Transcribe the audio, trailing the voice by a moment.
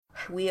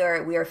we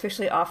are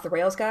officially off the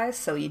rails, guys.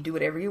 So you do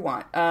whatever you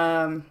want.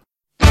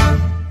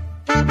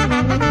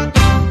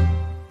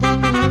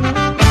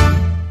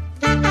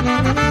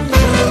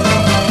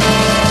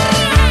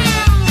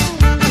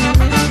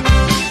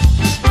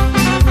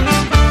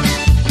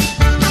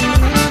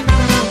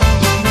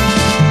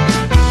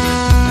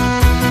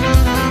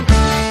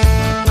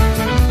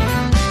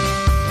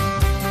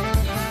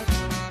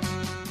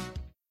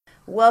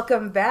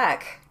 Welcome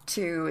back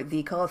to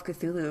the Call of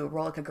Cthulhu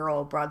Roll Like a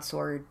Girl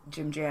Broadsword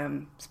Jim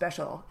Jam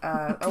special.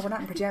 We're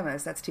not in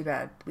pajamas. That's too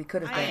bad. We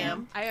could have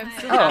been. I am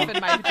still half in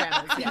my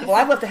pajamas. Yes. Well,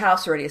 I've left the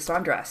house already, so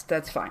I'm dressed.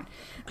 That's fine.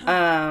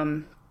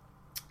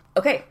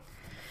 Okay.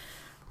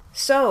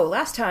 So,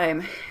 last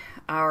time,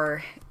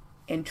 our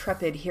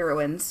intrepid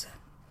heroines?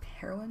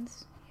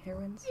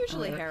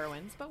 Usually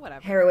heroines, but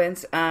whatever.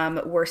 Heroines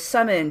were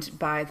summoned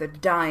by the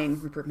dying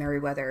Rupert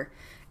Merriweather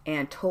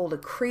and told a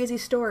crazy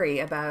story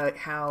about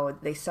how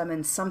they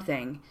summoned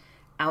something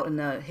out in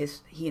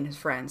he and his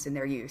friends in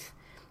their youth,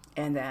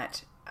 and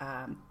that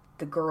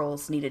the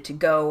girls needed to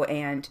go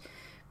and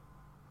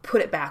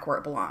put it back where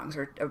it belongs,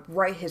 or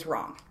right his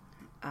wrong.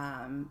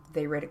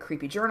 They read a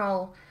creepy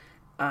journal.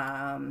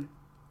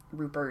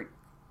 Rupert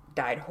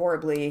died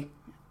horribly.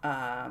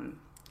 No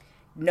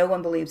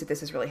one believes that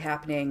this is really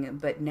happening,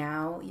 but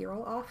now you're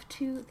all off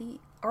to the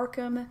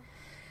Arkham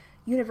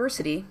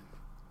University.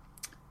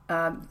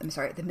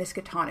 The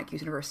Miskatonic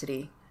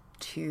University,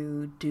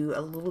 to do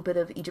a little bit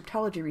of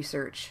Egyptology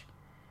research.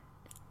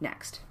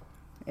 Next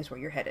is where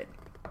you're headed.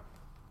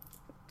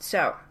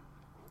 So,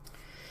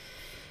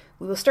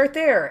 we will start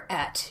there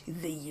at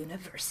the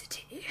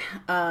university.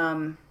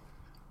 The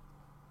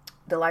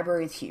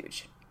library is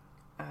huge.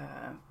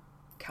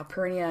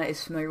 Calpurnia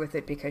is familiar with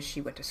it because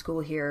she went to school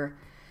here.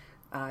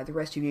 The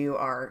rest of you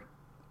are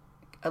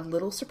a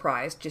little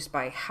surprised just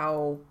by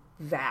how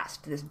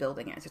vast this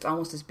building is. It's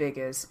almost as big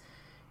as...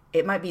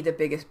 It might be the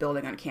biggest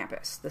building on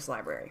campus, this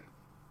library.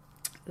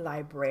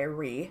 There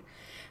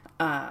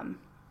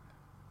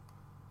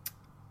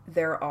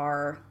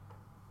are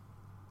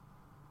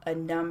a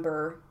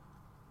number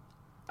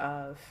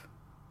of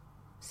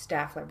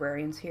staff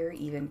librarians here.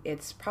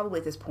 It's probably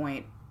at this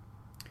point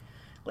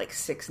like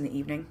 6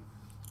 p.m.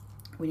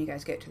 when you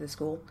guys get to the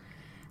school.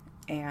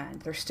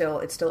 And it's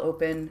still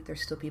open.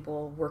 There's still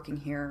people working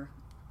here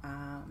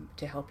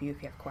to help you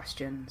if you have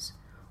questions.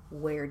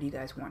 Where do you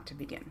guys want to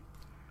begin?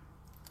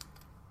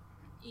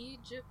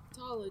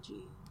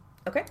 Egyptology.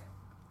 Okay.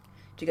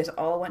 Do you guys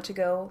all want to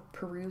go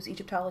peruse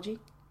Egyptology?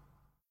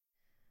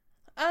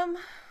 I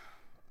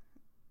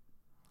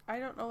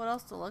don't know what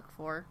else to look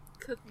for.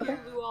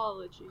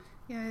 Cthulhuology.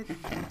 Yeah,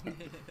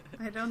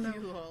 I don't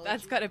know.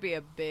 That's got to be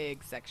a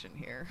big section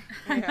here.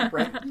 Yeah.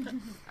 Right.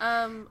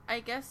 I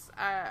guess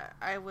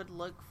I would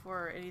look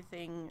for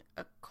anything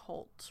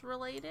occult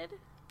related.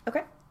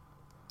 Okay.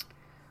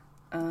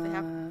 They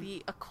have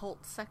the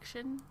occult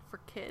section for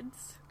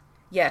kids.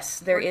 Yes,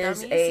 there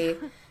is a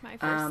My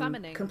first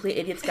summoning. Complete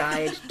Idiot's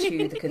Guide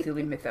to the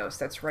Cthulhu Mythos.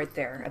 That's right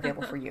there,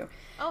 available for you.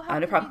 Oh, how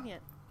no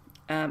convenient.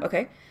 problem.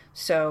 Okay,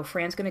 so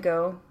Fran's going to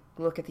go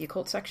look at the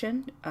occult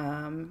section.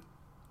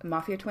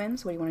 Mafia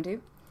Twins, what do you want to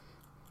do?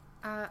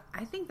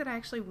 I think that I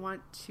actually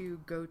want to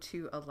go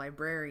to a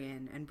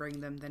librarian and bring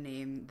them the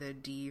name, the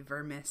D.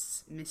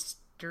 Vermis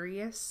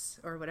Mysterious,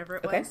 or whatever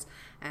it was,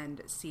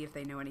 and see if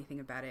they know anything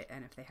about it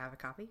and if they have a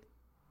copy.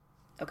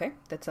 Okay,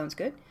 that sounds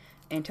good.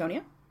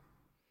 Antonia?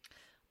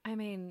 I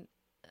mean,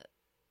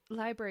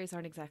 libraries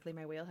aren't exactly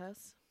my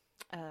wheelhouse.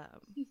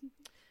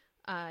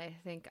 I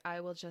think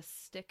I will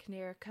just stick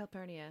near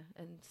Calpurnia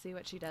and see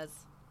what she does.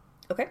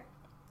 Okay.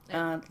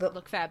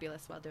 Look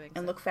fabulous while doing so.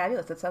 And look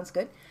fabulous. That sounds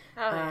good.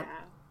 Oh, yeah.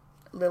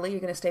 Lily, you're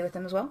going to stay with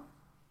them as well?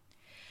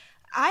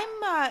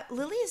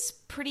 Lily is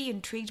pretty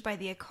intrigued by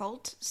the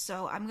occult,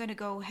 so I'm going to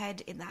go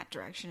head in that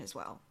direction as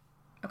well.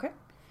 Okay.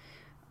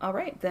 All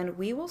right. Then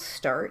we will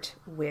start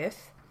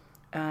with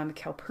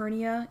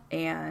Calpurnia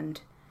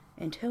and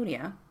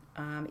Antonia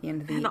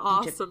in the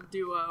awesome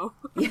duo.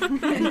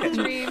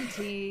 Dream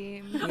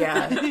team.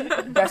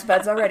 Yeah, best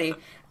buds already.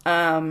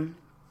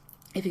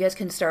 If you guys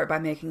can start by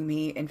making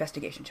me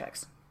investigation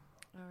checks.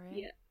 All right.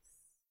 Yes.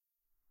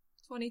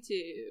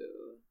 22.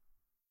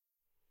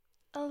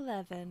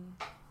 11.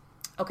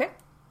 Okay.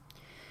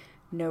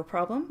 No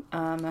problem.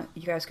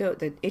 You guys go.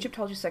 The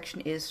Egyptology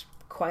section is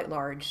quite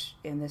large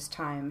in this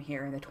time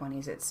here in the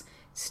 20s. It's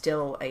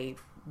still a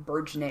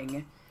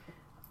burgeoning,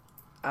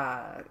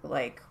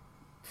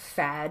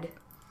 fad.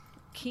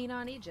 Keen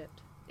on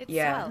Egypt. It's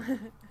Yeah. swell.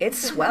 It's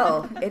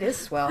swell. It is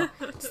swell.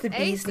 It's the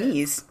bee's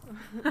knees.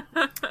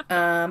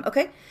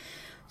 Okay.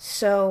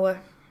 So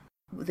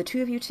the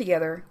two of you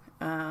together,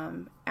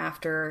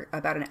 after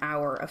about an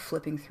hour of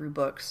flipping through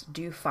books,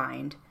 do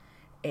find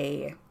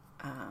a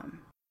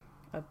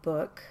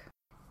book,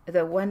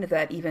 the one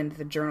that even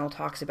the journal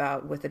talks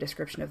about with the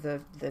description of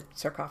the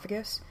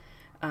sarcophagus.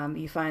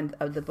 You find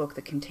the book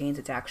that contains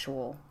its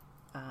actual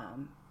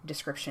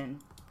description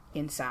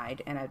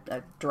inside and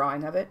a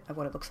drawing of it, of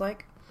what it looks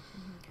like.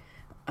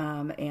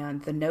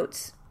 And the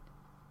notes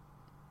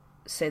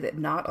say that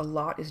not a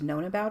lot is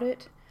known about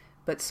it,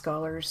 but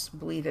scholars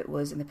believe it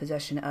was in the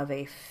possession of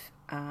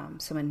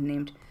someone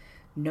named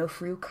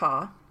Nofru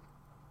Ka,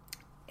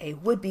 a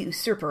would-be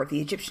usurper of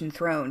the Egyptian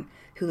throne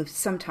who lived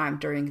sometime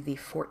during the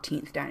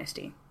 14th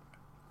dynasty.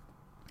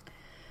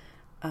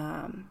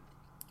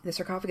 The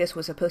sarcophagus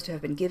was supposed to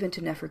have been given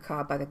to Nofru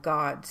Ka by the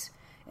gods,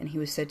 and it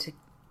was said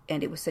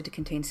to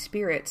contain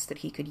spirits that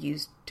he could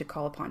use to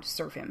call upon to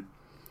serve him.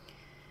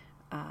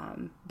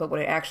 But what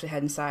it actually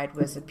had inside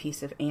was a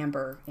piece of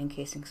amber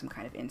encasing some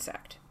kind of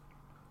insect.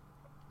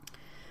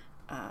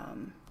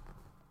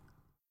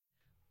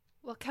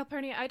 Well,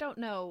 Calpurnia, I don't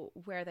know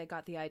where they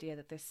got the idea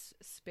that this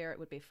spirit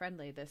would be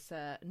friendly. This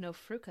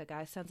Nofruka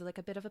guy sounds like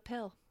a bit of a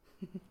pill.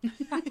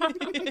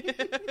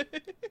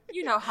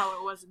 You know how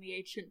it was in the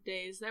ancient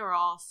days. They were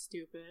all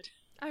stupid.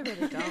 I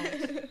really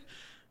don't.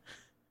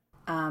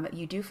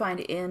 You do find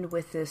in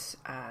with this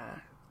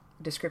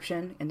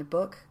description in the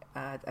book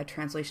a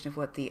translation of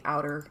what the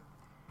outer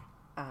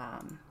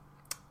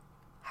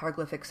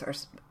hieroglyphics are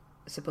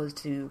supposed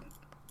to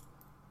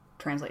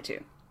translate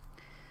to.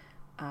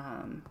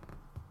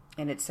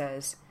 And it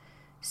says,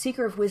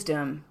 "Seeker of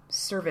wisdom,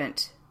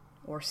 servant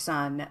or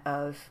son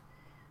of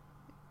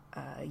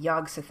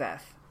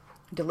Yog-Sothoth,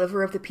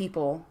 deliverer of the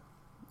people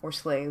or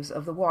slaves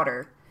of the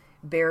water,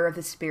 bearer of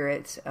the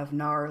spirits of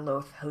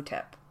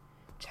Nar-Loth-Hotep,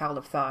 child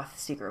of Thoth,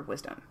 seeker of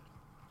wisdom."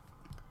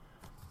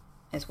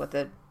 Is what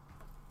the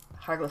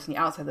hieroglyphs on the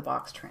outside of the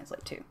box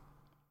translate to.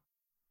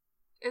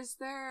 Is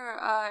there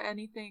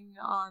anything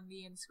on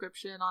the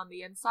inscription on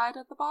the inside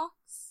of the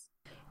box?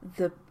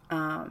 The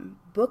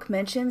book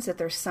mentions that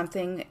there's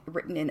something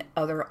written in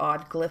other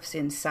odd glyphs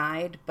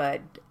inside,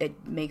 but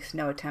it makes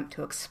no attempt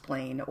to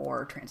explain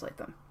or translate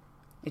them.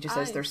 It just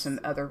says there's some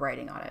other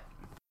writing on it.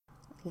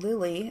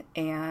 Lily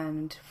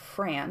and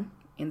Fran,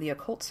 in the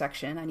occult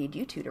section, I need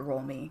you two to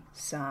roll me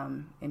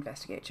some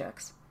investigate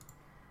checks.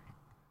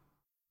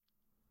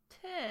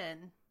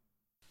 10.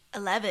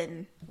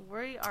 11.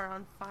 We are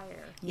on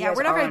fire. Yeah,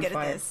 we're not very good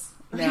at this.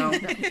 No.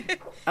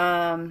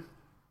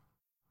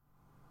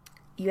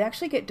 You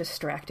actually get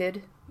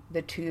distracted,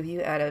 the two of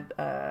you, at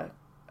a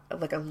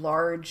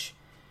large,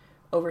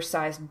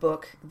 oversized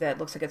book that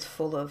looks like it's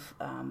full of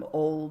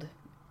old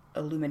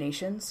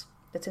illuminations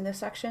that's in this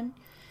section.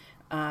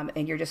 And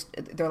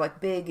they're like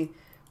big,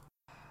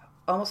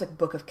 almost like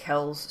Book of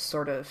Kells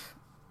sort of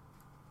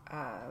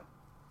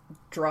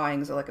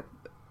drawings.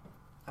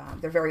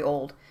 They're very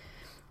old.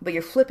 But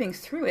you're flipping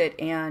through it,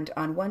 and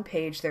on one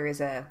page there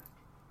is a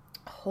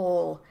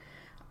whole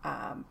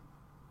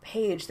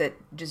page that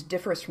just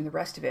differs from the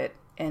rest of it,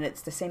 and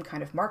it's the same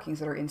kind of markings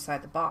that are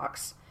inside the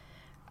box.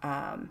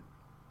 And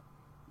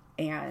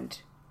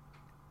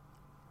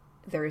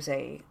there's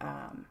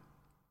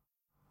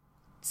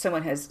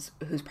someone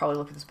who's probably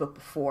looked at this book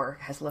before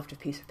has left a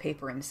piece of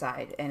paper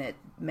inside, and it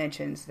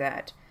mentions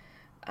that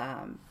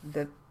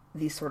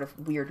these sort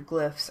of weird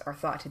glyphs are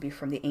thought to be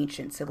from the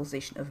ancient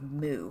civilization of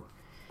Mu,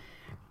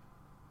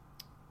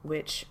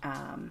 which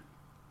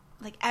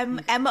like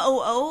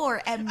M-O-O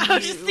or M-U?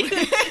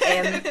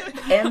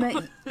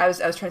 I was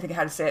trying to think of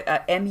how to say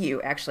it.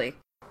 M-U, actually.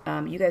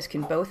 You guys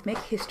can both make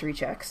history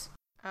checks.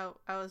 I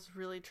was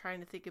really trying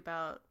to think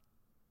about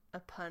a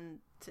pun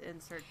to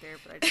insert there,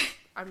 but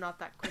I'm not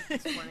that quick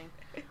this morning.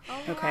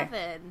 11.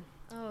 Okay.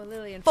 Oh,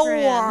 Lily and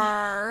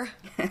 4.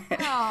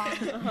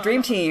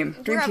 Dream team.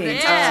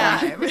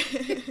 Yeah.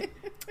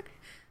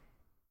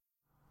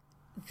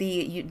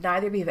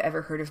 Neither of you have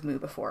ever heard of Mu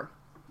before.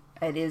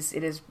 It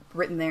is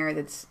written there.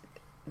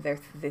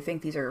 They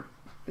think these are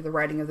the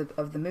writing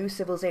of the Mu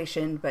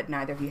civilization, but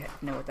neither of you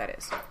know what that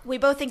is. We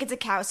both think it's a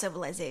cow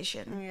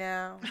civilization.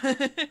 Yeah.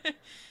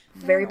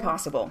 Very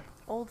possible.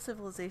 Old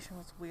civilization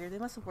was weird. They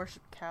must have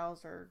worshipped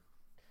cows or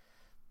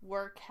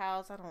were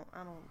cows. I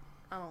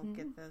don't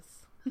get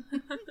this.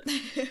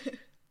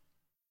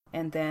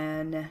 And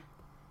then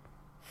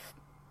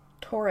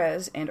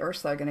Torres and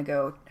Ursula are going to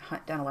go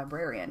hunt down a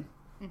librarian.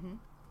 Mm-hmm.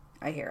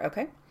 I hear.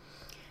 Okay.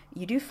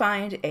 You do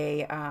find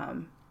a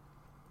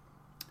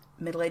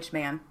middle-aged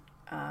man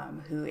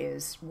who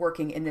is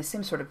working in the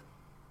same sort of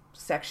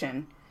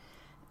section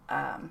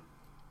at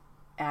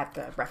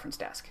the reference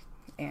desk.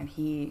 And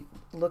he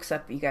looks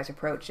up, you guys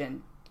approach,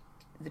 and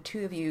the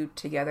two of you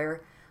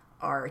together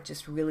are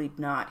just really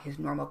not his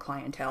normal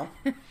clientele.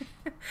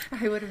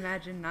 I would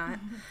imagine not.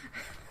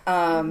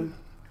 And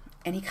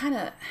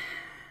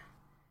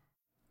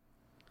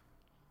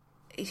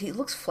he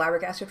looks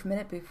flabbergasted for a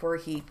minute before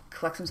he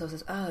collects himself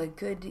and says,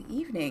 good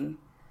evening,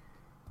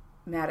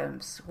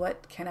 madams.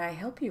 What can I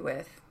help you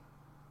with?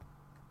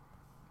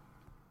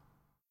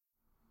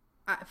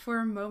 For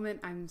a moment,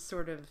 I'm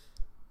sort of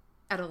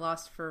at a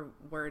loss for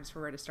words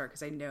for where to start,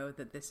 because I know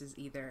that this is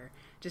either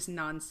just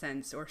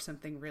nonsense or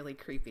something really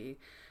creepy.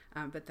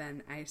 But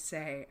then I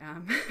say,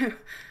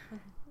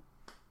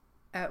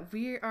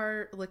 we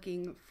are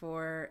looking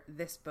for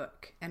this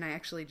book. And I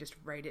actually just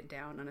write it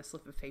down on a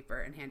slip of paper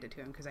and hand it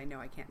to him, because I know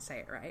I can't say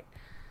it right.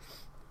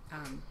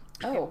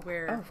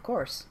 We're of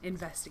course.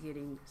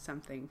 investigating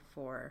something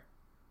for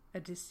a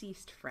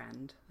deceased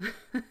friend.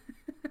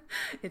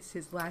 It's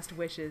his last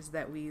wishes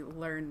that we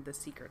learn the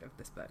secret of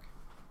this book.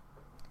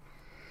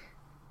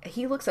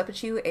 He looks up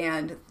at you,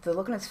 and the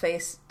look on his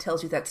face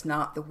tells you that's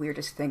not the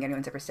weirdest thing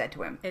anyone's ever said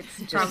to him.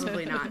 It's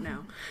probably not,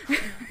 no.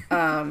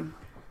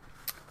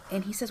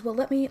 And he says, well,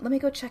 let me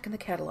go check in the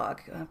catalog.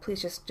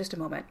 Please, just a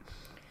moment.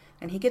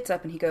 And he gets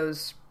up and he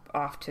goes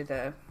off to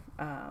the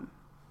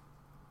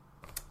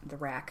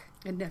rack.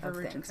 And never of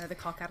returns things. the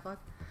call catalog?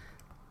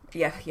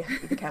 Yeah,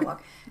 the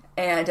catalog.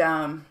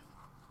 And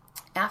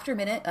after a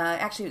minute,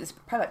 actually it was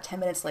probably about 10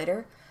 minutes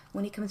later,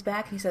 when he comes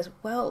back and he says,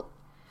 well,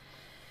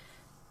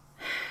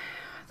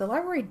 the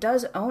library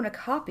does own a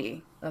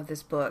copy of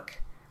this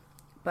book,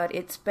 but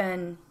it's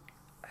been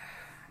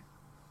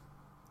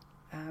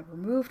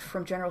removed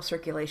from general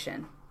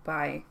circulation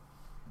by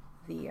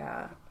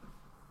the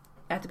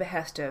at the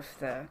behest of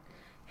the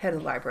head of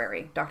the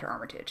library, Dr.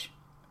 Armitage.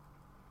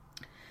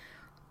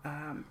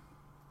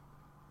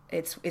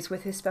 It's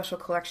with his special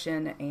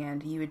collection,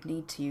 and you would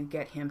need to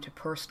get him to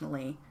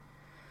personally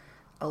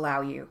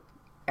allow you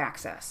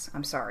access.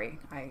 I'm sorry.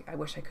 I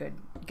wish I could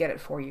get it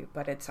for you,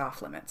 but it's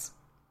off limits.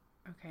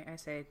 Okay, I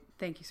say,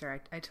 thank you,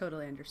 sir. I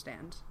totally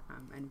understand.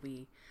 And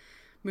we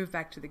move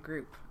back to the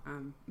group.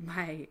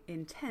 My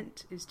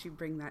intent is to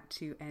bring that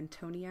to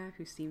Antonia,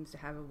 who seems to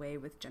have a way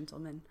with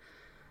gentlemen.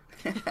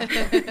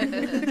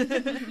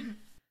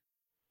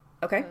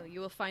 Okay. So you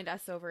will find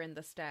us over in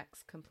the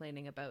stacks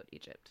complaining about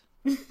Egypt.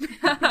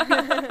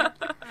 I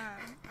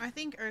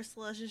think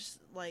Ursula's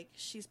just, like,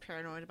 she's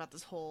paranoid about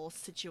this whole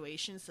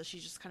situation, so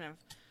she's just kind of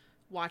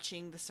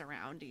watching the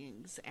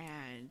surroundings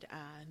and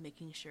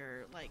making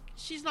sure, like,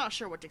 she's not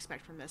sure what to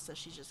expect from this, so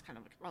she's just kind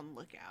of like on the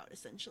lookout,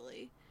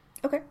 essentially.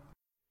 Okay.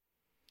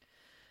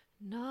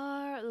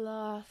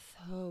 Narlothotep.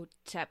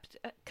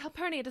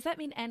 Calpurnia, does that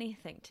mean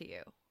anything to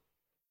you?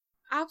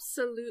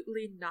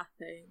 Absolutely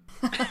nothing.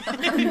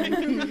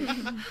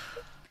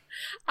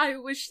 I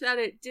wish that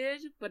it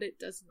did, but it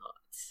does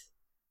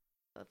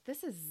not.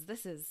 This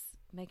is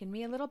making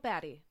me a little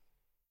batty.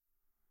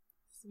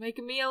 It's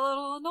making me a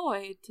little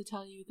annoyed, to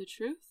tell you the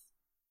truth.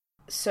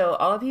 So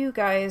all of you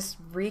guys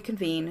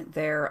reconvene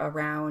there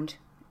around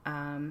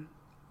the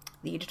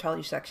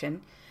Egyptology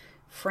section.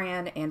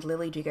 Fran and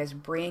Lily, do you guys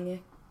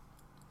bring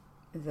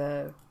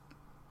the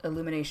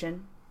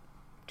illumination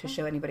to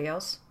show anybody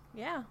else?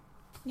 Yeah.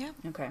 Yeah.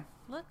 Okay.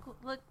 Look,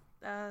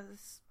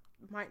 this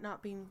might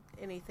not be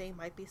anything,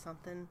 might be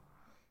something.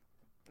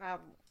 I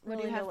don't What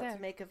do really you know have what there?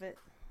 to make of it.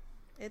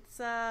 It's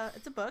a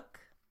book.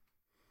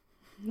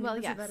 Well,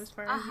 Isn't yes. that as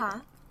far as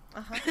you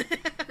Uh-huh.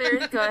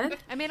 Very good.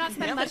 I may not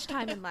spend much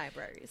time in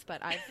libraries,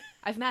 but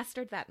I've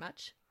mastered that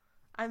much.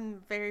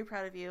 I'm very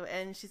proud of you,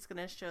 and she's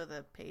gonna show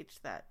the page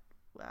that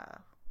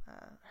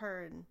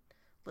her and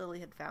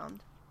Lily had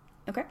found.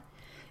 Okay.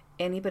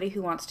 Anybody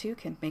who wants to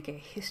can make a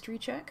history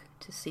check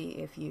to see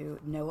if you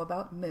know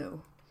about Mu.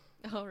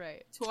 All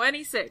right.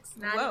 26.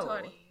 Natty Whoa.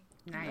 20.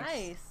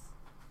 Nice.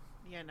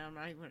 Yeah, no, I'm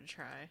not even going to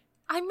try.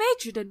 I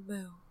majored in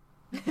Moo.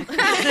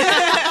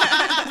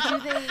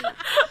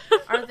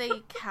 Are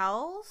they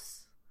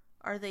cows?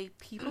 Are they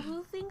people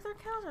who think they're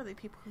cows? Are they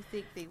people who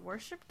think they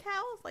worship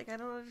cows? Like, I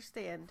don't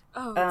understand.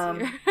 Oh,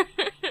 dear.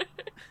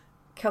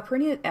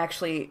 Calpurnia,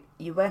 actually,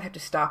 you might have to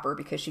stop her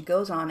because she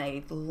goes on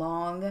a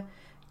long,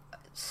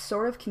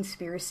 sort of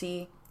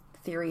conspiracy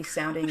theory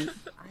sounding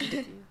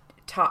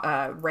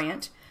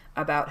rant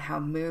about how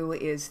Mu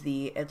is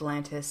the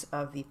Atlantis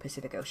of the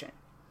Pacific Ocean.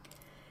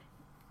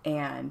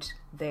 And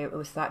it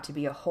was thought to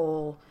be a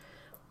whole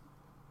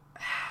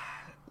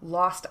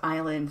lost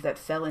island that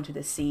fell into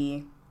the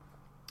sea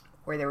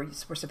where there were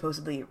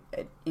supposedly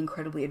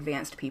incredibly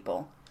advanced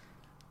people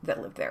that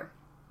lived there.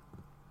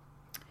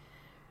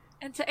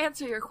 And to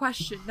answer your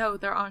question, no,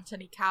 there aren't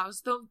any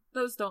cows.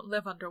 Those don't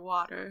live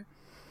underwater.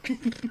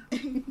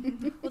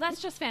 Well,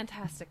 that's just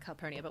fantastic,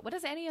 Calpurnia, but what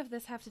does any of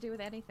this have to do with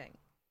anything?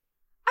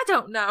 I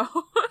don't know.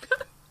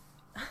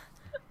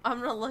 I'm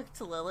gonna look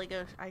to Lily.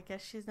 Go. I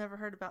guess she's never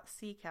heard about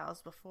sea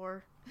cows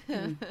before.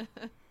 Boo.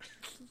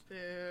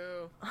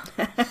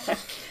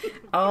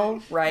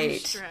 All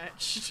right.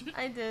 Stretched.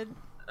 I did.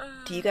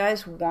 Do you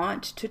guys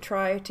want to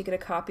try to get a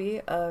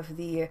copy of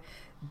the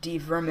De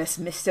Vermis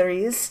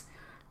Mysteries?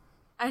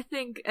 I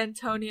think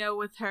Antonia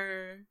with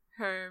her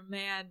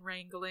man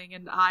wrangling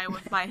and I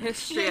with my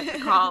history at the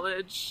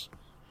college,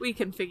 we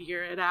can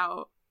figure it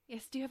out.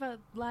 Yes, do you have a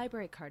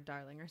library card,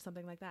 darling, or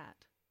something like that?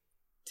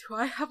 Do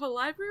I have a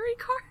library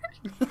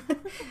card?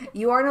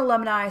 You are an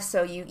alumni,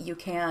 so you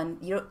can.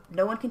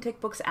 No one can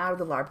take books out of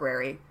the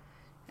library.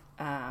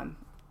 And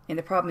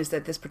the problem is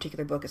that this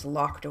particular book is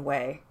locked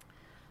away.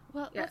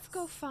 Well, let's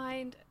go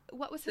find...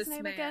 What was his This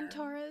name man. again,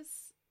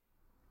 Torres?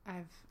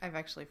 I've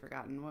actually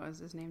forgotten. What was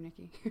his name,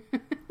 Nikki?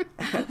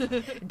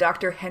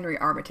 Dr. Henry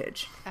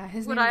Armitage.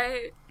 His Would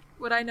name...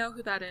 I know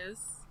who that is?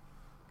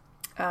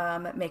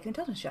 Make an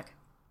intelligence check.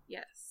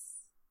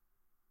 Yes.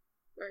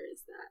 Where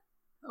is that?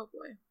 Oh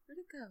boy, where'd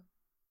it go?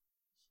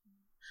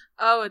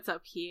 Oh, it's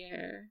up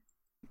here.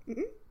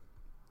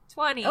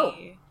 20. Oh.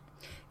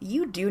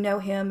 You do know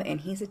him,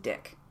 and he's a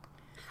dick.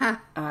 Oh,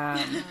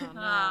 no.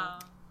 Oh,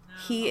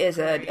 He is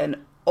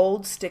an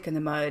old stick in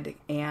the mud,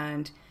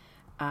 and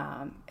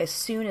as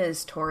soon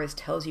as Torres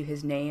tells you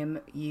his name,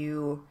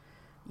 you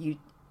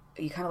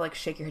kind of like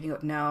shake your head and go,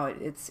 no,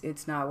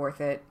 it's not worth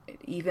it.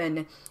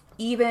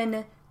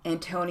 Even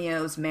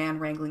Antonio's man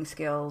wrangling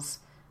skills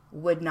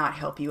would not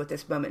help you at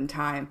this moment in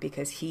time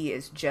because he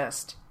is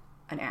just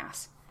an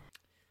ass.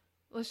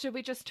 Well, should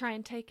we just try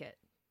and take it?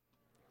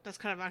 That's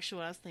kind of actually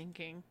what I was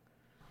thinking.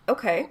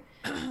 Okay.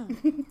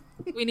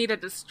 We need a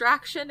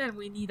distraction and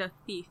we need a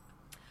thief.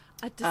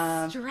 A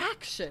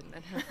distraction,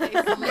 and her face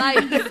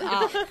lights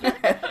up.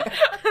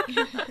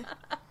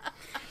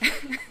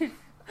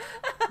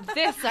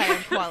 This I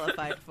am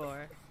qualified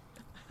for.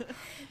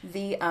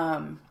 The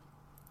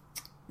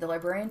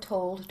librarian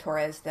told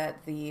Torres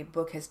that the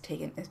book has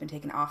been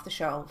taken off the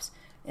shelves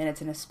and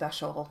it's in a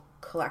special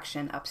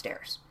collection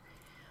upstairs.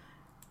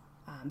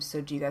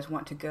 So do you guys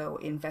want to go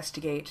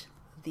investigate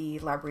the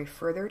library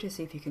further to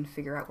see if you can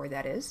figure out where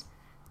that is?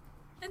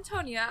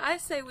 Antonia, I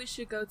say we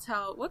should go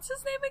tell... What's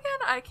his name again?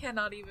 I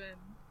cannot even...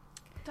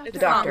 The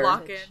doctor.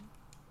 Not Locken.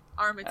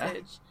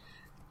 Armitage.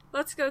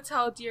 Let's go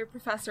tell dear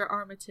Professor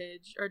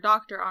Armitage, or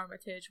Dr.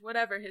 Armitage,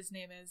 whatever his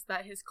name is,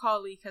 that his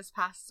colleague has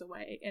passed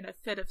away in a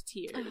fit of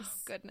tears. Oh,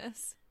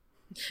 goodness.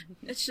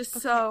 It's just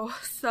so...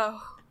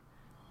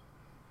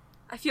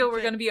 I feel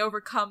we're going to be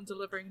overcome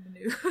delivering the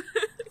news.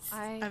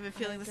 I have a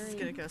feeling this is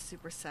going to go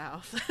super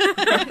south.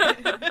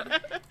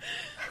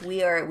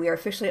 We are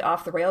officially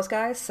off the rails,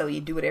 guys, so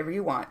you do whatever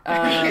you want.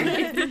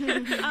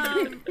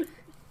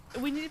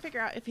 We need to figure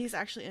out if he's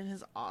actually in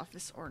his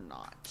office or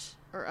not.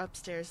 Or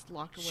upstairs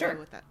locked away Sure.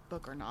 with that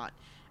book or not.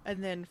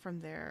 And then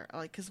from there,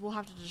 because we'll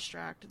have to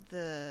distract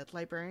the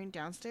librarian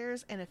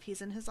downstairs, and if he's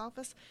in his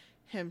office,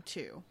 him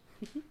too.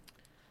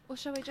 Well,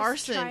 shall we just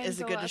Arson try and is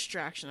a go good up?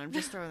 distraction. I'm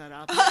just throwing that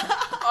out there.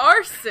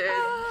 Arson!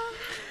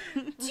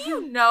 Do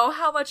you know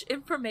how much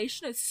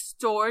information is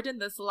stored in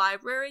this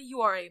library?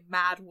 You are a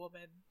mad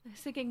woman. I was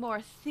thinking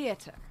more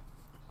theater.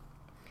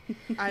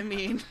 I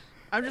mean,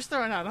 I'm just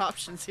throwing out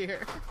options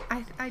here.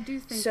 I do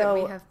think So-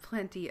 that we have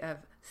plenty of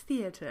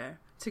theater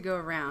to go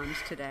around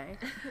today,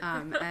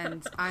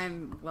 and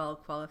I'm well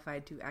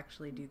qualified to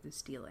actually do the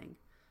stealing.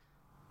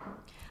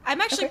 I'm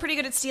actually pretty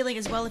good at stealing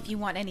as well if you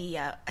want any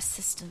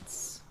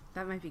assistance.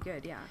 That might be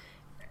good, yeah.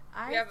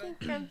 I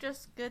think I'm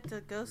just good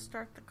to go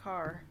start the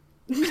car.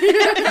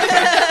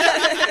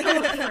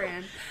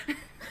 Fran.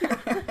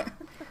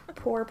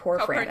 Poor Fran.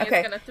 Calpurnia's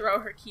Okay. gonna throw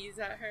her keys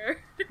at her.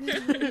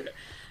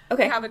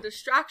 Okay. We have a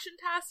distraction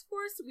task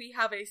force, we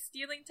have a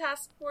stealing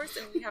task force,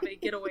 and we have a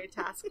getaway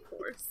task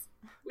force.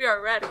 We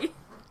are ready.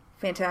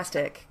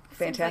 Fantastic.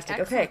 Seems like Okay.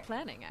 excellent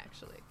planning,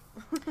 actually.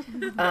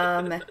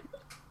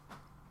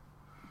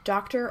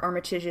 Dr.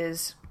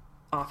 Armitage's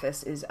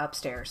office is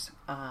upstairs.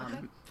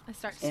 I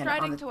start and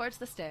striding on the- towards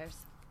the stairs.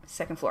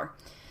 Second floor.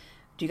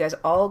 Do you guys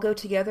all go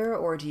together,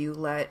 or do you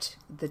let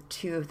the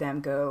two of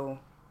them go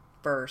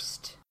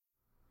first?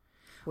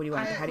 What do you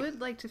want? I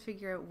would like to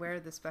figure out where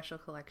the special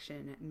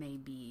collection may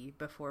be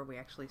before we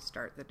actually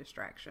start the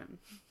distraction.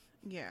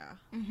 Yeah.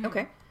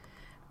 Okay.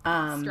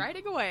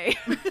 Striding away.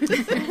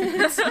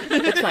 That's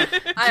fine.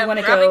 I you am want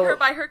to grabbing go? her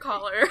by her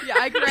collar. Yeah,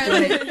 I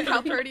grab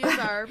Calpurnia's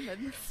arm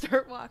and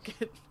start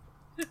walking.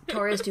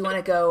 Torres, do you want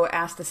to go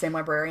ask the same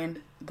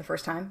librarian the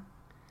first time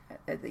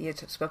that you had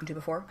spoken to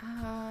before?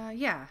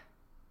 Yeah.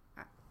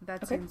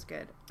 That Okay. seems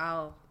good.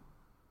 I'll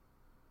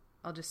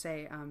just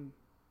say,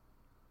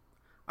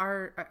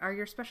 are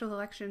your special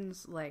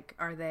collections, like,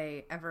 are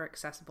they ever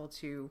accessible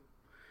to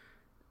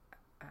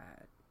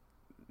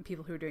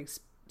people who are doing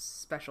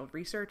special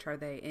research? Are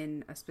they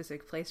in a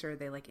specific place, or are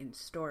they like in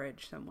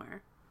storage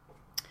somewhere?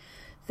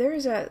 There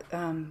is a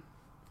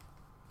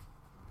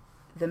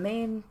the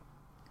main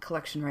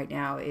collection right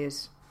now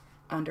is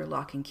under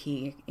lock and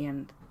key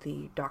in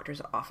the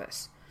doctor's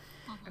office.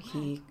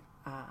 He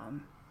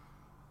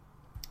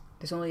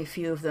there's only a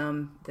few of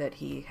them that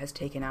he has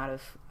taken out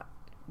of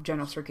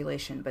general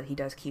circulation, but he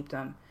does keep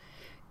them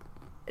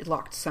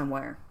locked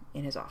somewhere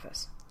in his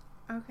office.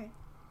 Okay.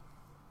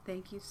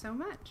 Thank you so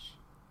much.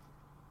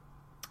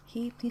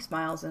 He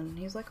smiles and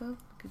he's like, "Oh,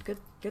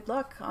 good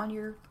luck on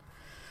your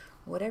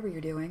whatever you're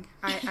doing."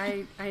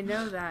 I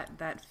know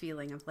that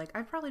feeling of like,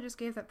 I probably just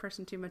gave that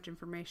person too much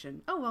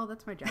information. Oh well,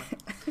 that's my job.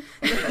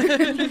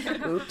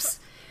 Oops.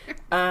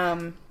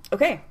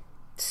 Okay,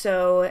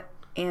 so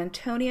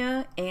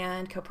Antonia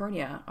and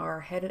Calpurnia are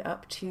headed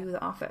up to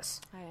the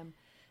office. I am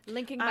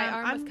linking my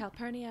arm I'm- with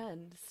Calpurnia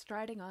and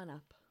striding on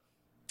up.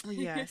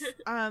 Yes.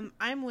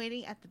 I'm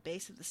waiting at the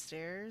base of the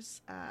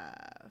stairs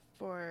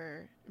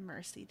for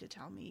Mercy to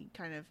tell me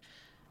kind of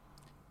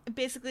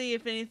basically,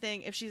 if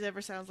anything, if she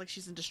ever sounds like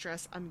she's in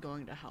distress, I'm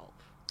going to help.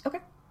 Okay.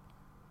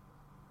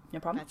 No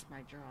problem. That's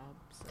my job.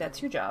 So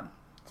That's your job.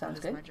 Sounds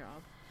that is good. my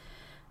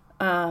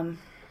job.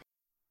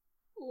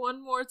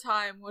 One more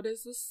time, what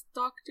is this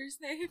doctor's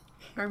name?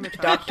 Armitage.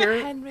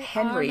 Dr. Henry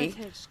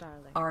Armitage,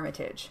 darling.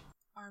 Armitage.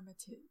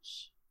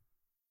 Armitage.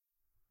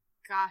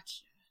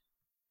 Gotcha.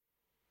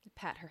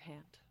 Pat her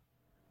hand.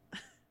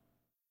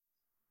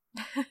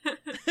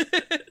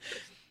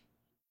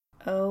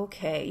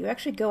 Okay, you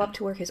actually go up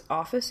to where his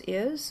office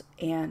is,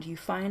 and you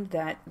find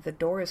that the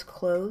door is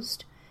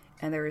closed,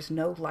 and there is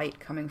no light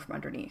coming from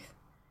underneath.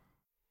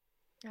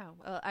 Oh,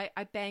 well, I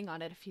bang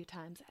on it a few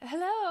times.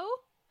 Hello?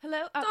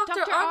 Hello?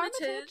 Dr.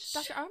 Armitage?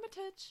 Dr.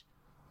 Armitage?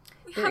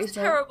 We There have is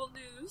no- terrible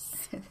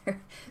news.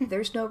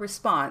 There's no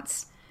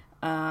response.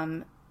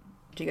 Do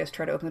you guys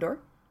try to open the door?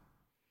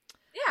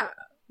 Yeah.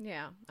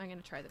 Yeah, I'm going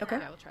to try the door. Okay.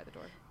 Yeah, I will try the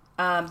door.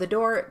 The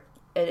door,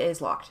 it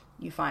is locked,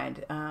 you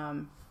find.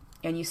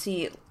 And you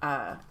see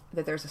that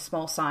there's a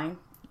small sign,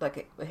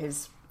 like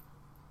his...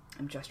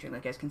 I'm gesturing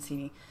like you guys can see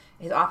me.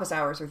 His office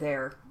hours are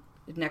there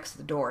next to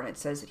the door, and it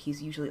says that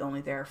he's usually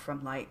only there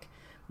from like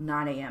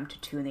 9 a.m. to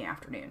 2 in the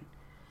afternoon.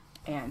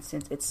 And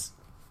since it's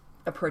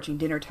approaching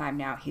dinner time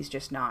now, he's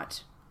just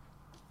not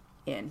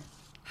in.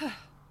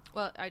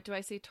 Well, do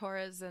I see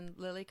Torres and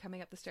Lily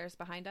coming up the stairs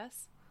behind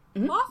us?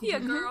 Mafia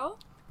girl.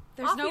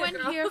 There's no Mafia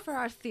one girl. here for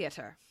our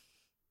theater.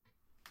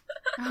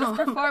 Oh.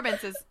 This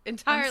performance is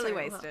entirely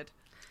sorry, well- wasted.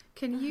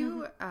 Can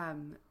you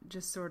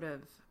just sort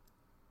of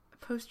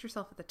post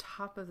yourself at the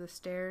top of the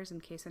stairs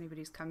in case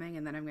anybody's coming,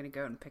 and then I'm going to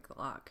go and pick the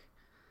lock.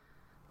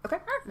 Okay.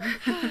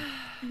 I'm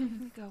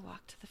gonna go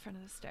walk to the front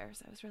of the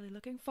stairs. I was really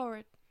looking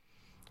forward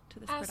to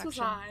this As was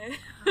production.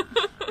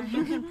 I.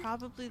 You can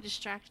probably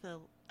distract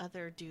the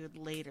other dude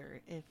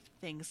later if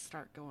things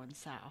start going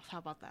south. How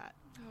about that?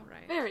 All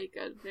right. Very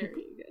good, very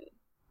good.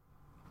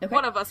 Okay.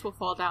 One of us will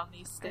fall down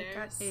these I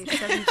got stairs. a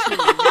 17.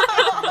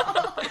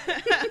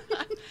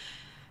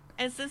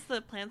 And since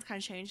the plans kind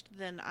of changed,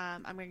 then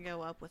I'm going to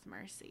go up with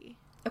Mercy.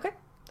 Okay,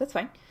 that's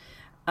fine.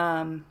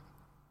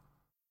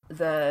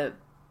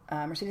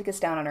 Mercedes gets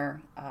down on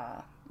her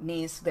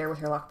knees there with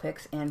her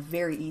lockpicks, and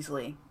very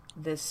easily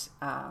this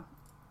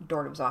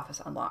door to his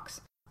office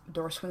unlocks. The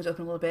door swings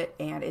open a little bit,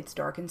 and it's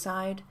dark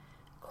inside,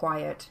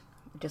 quiet.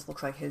 It just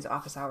looks like his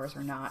office hours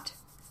are not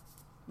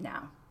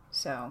now.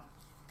 So,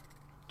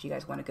 do you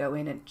guys want to go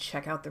in and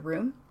check out the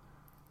room?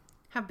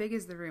 How big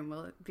is the room?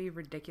 Will it be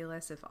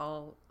ridiculous if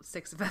all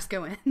 6 of us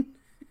go in?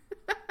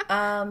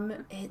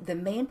 The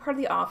main part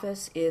of the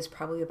office is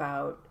probably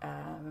about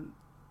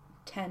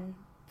 10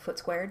 foot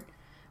squared,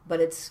 but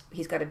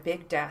he's got a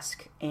big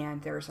desk,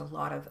 and there's a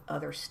lot of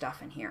other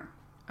stuff in here.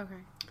 Okay.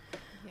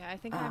 Yeah, I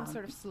think I'm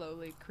sort of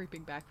slowly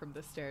creeping back from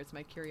the stairs.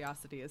 My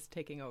curiosity is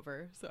taking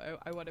over, so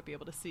I want to be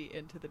able to see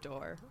into the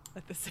door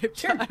at the same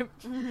time.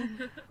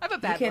 I'm a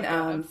bad can, looker.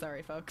 I'm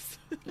sorry, folks.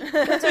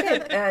 That's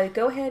okay.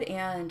 Go ahead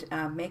and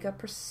make a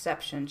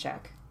perception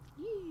check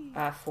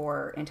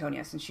for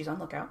Antonia, since she's on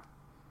lookout.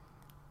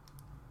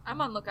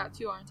 I'm on lookout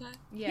too, aren't I?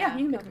 Yeah,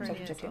 you can make a Calpurnia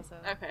perception check is too.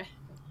 also- Okay.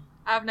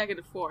 I have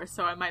 -4,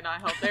 so I might not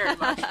help very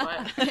much,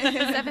 but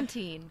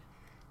 17.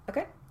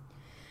 Okay.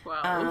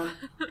 12.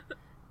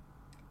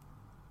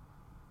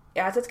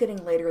 As it's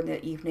getting later in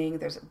the evening,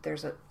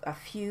 there's a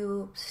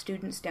few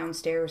students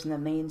downstairs in the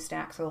main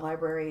stacks of the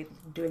library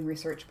doing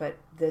research, but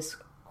this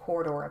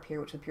corridor up here,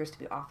 which appears to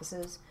be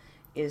offices,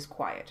 is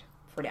quiet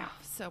for now.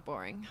 So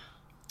boring.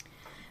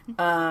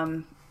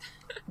 Do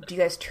you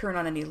guys turn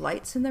on any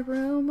lights in the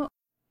room?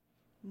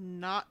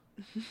 Not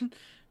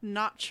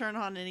turn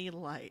on any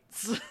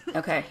lights.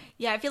 Okay.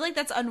 Yeah, I feel like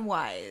that's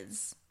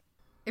unwise.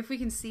 If we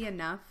can see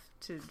enough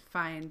to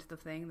find the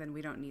thing, then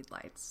we don't need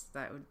lights.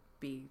 That would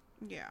be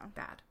Yeah.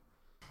 bad.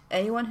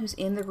 Anyone who's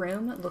in the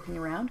room looking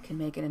around can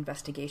make an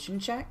investigation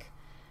check.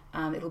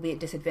 It'll be at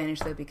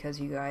disadvantage, though, because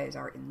you guys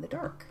are in the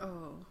dark.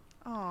 Oh.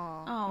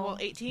 Oh. Well,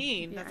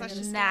 18. Yeah, That's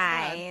actually not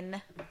bad.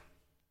 9.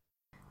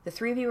 The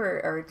three of you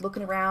are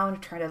looking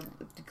around, trying to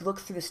look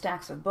through the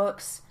stacks of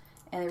books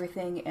and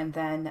everything, and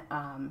then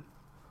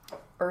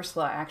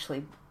Ursula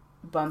actually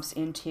bumps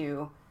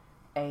into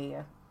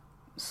a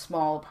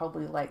small,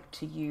 probably like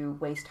to you,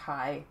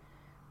 waist-high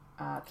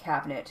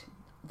cabinet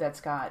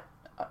that's got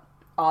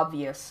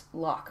obvious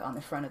lock on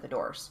the front of the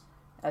doors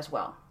as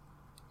well.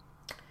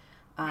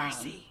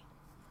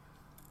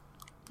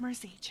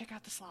 Mercy, check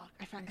out this lock.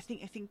 I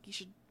think you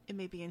should. It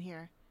may be in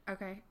here.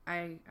 Okay.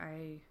 I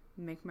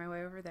make my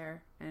way over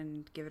there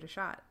and give it a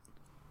shot.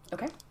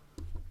 Okay.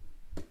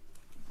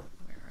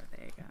 Where are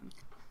they again?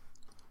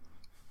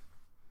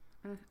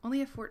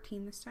 Only a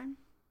 14 this time.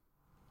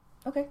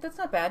 Okay, that's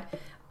not bad.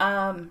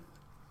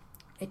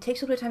 It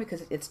takes a little bit of time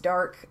because it's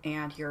dark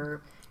and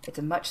it's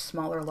a much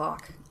smaller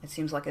lock. It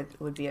seems like it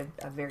would be a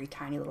very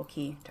tiny little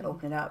key to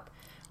open it up.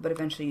 But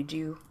eventually you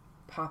do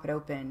pop it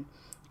open,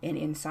 and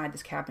inside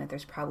this cabinet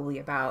there's probably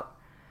about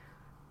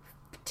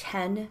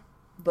 10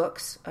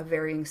 books of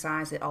varying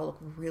size that all look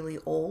really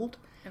old.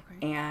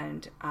 Okay.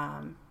 And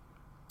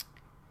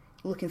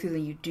looking through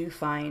them, you do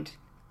find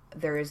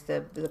there is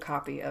the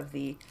copy of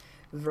the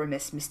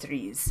Vermis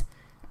Mysteries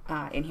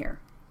in here.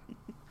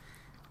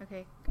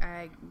 Okay.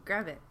 I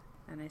grab it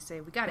and I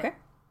say, "We got Okay. it."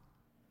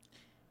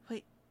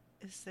 Wait,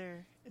 is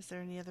there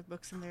any other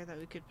books in there that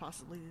we could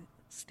possibly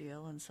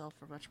steal and sell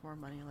for much more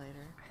money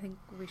later? I think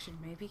we should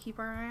maybe keep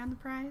our eye on the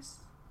prize.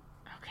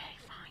 Okay,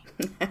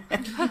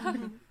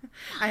 fine.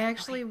 I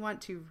actually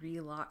want to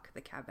relock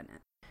the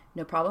cabinet.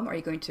 No problem. Are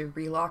you going to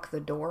relock the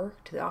door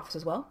to the office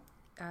as well?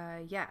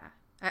 Yeah.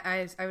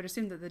 I would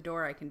assume that the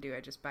door I can do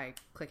it just by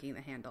clicking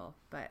the handle,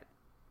 but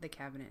the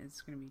cabinet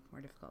is going to be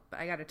more difficult. But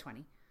I got a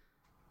 20.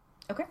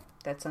 Okay,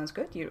 that sounds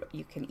good.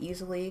 You can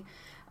easily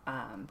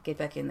get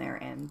back in there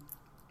and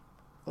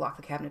lock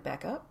the cabinet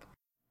back up.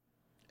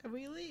 And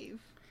we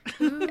leave.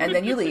 And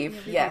then you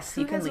leave. Yes,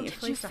 you can leave.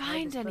 Did you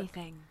find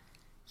anything?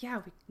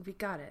 Yeah, we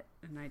got it.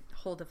 And I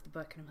hold up the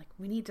book and I'm like,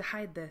 we need to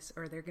hide this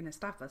or they're going to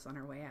stop us on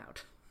our way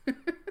out.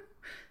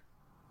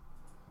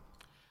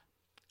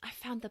 I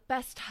found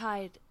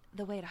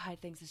the way to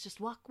hide things is just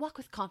walk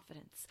with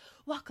confidence.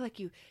 Walk like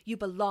you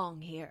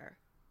belong here.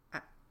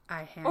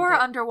 I hand or it.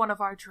 under one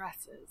of our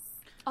dresses.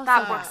 Also,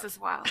 That works as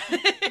well.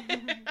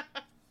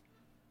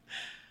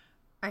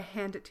 I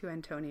hand it to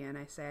Antonia and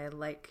I say, I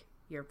like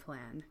your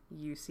plan.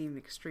 You seem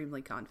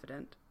extremely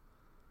confident.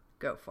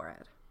 Go for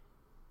it.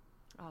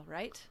 All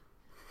right.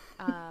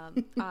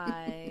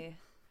 I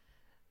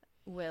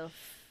will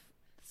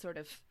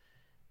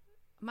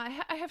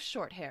I have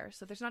short hair,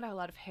 so there's not a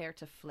lot of hair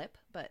to flip,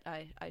 but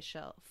I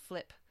shall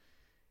flip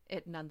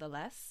it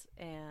nonetheless.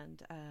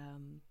 And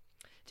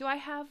do I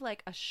have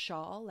like a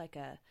shawl, like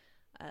a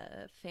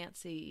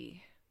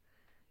fancy?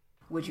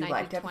 Would you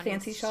like to have a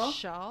fancy shawl?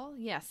 Shawl?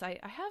 Yes, I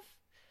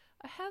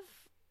have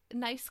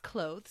nice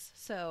clothes,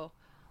 so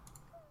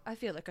I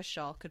feel like a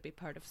shawl could be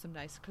part of some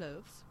nice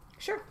clothes.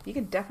 Sure, you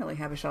can definitely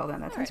have a shawl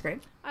then. That sounds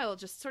great. I will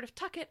just sort of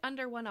tuck it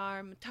under one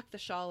arm, tuck the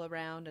shawl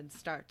around, and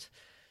start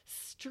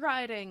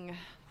striding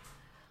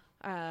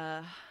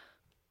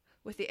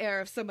with the air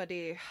of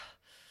somebody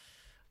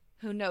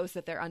who knows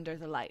that they're under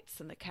the lights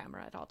and the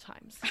camera at all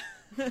times.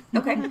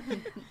 Okay.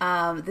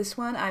 This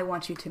one, I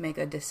want you to make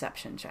a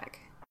deception check.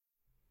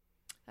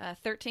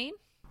 13?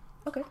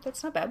 Okay,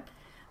 that's not bad.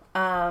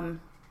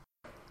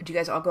 Do you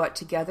guys all go out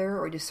together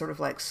or just sort of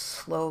like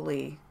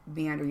slowly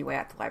meander your way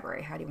out the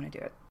library? How do you want to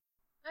do it?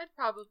 I'd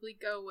probably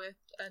go with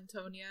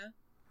Antonia.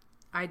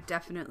 I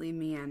definitely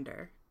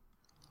meander.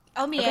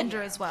 I'll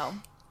meander as well.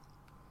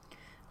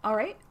 All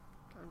right.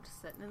 I'm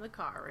just sitting in the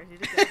car ready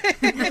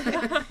to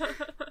go.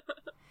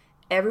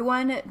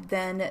 Everyone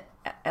then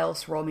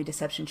else roll me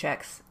deception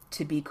checks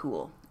to be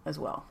cool as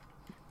well.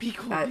 Be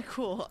cool, be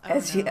cool.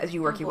 As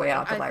you work your way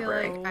out the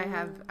library. I feel like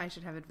I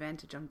should have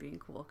advantage on being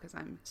cool because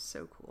I'm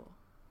so cool.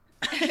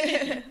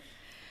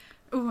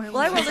 Ooh, Well,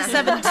 I rolled a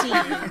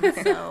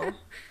 17, so...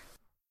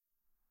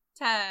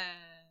 10.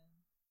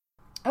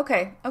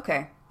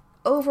 Okay.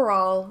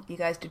 Overall, you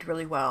guys did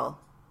really well,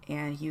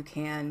 and you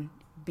can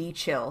be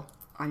chill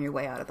on your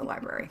way out of the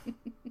library.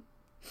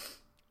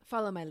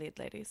 Follow my lead,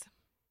 ladies.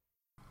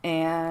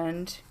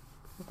 And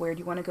where do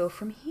you want to go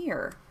from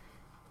here?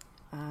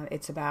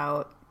 It's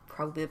about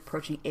probably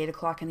approaching 8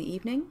 o'clock in the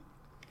evening.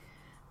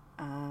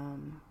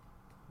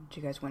 Do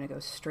you guys want to go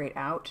straight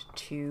out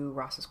to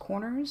Ross's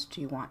Corners?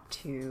 Do you want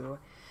to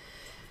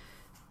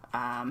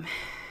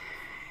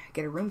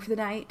get a room for the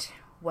night?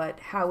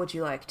 How would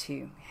you like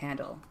to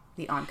handle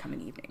the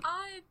oncoming evening?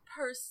 I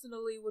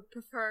personally would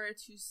prefer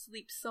to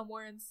sleep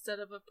somewhere instead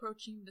of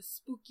approaching the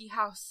spooky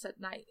house at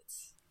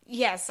night.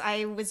 Yes,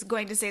 I was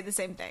going to say the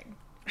same thing.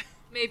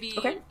 Maybe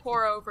Okay.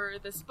 pour over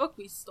this book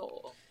we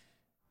stole.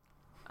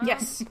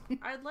 Yes.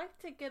 I'd like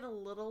to get a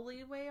little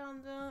leeway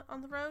on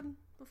the road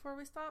before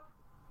we stop.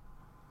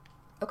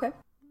 Okay.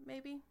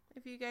 Maybe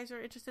if you guys are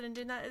interested in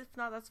doing that. If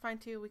not, that's fine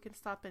too. We can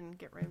stop and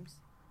get rooms.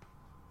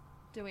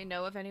 Do we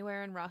know of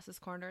anywhere in Ross's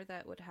Corner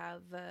that would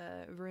have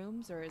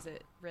rooms, or is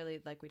it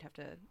really like we'd have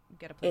to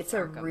get a place? It's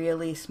a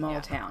really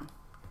small town.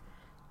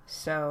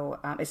 So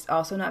it's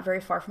also not very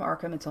far from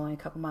Arkham. It's only a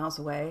couple miles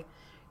away.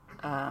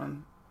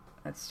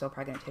 That's still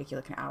probably going to take you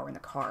like an hour in the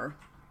car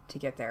to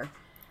get there.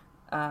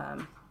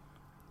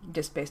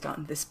 Just based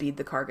on the speed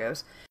the car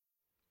goes.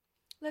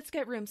 Let's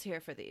get rooms here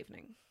for the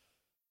evening.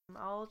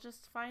 I'll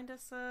just find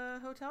us a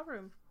hotel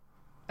room.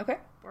 Okay.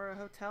 Or a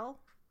hotel.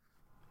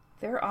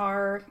 There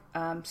are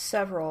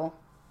several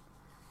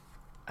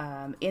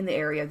in the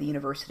area of the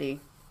university,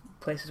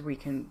 places where you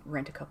can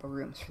rent a couple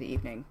rooms for the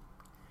evening.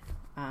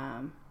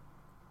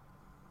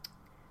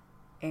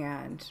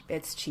 And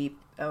it's cheap.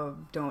 Oh,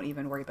 don't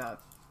even worry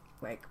about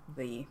like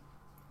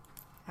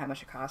how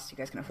much it costs. You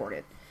guys can afford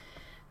it.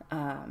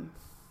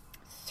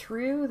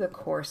 Through the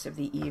course of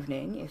the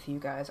evening, if you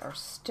guys are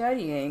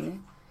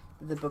studying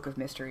the Book of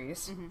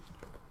Mysteries,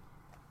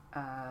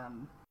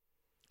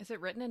 Is it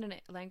written in a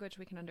language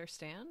we can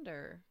understand,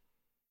 or?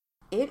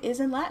 It is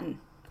in Latin,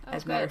 Oh,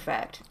 as a matter good. of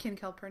fact. Can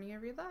Calpurnia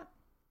read that?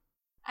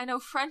 I know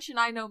French and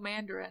I know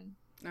Mandarin.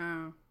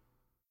 Oh.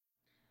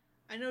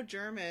 I know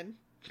German.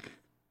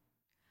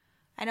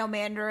 I know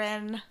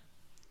Mandarin.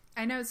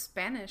 I know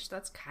Spanish.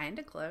 That's kind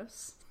of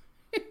close.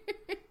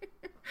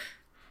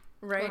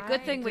 Right? Well,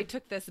 good thing we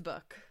took this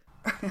book.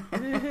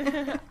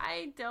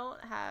 I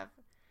don't have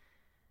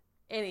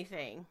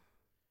anything.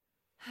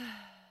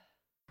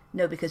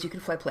 No, because you can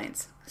fly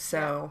planes.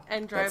 So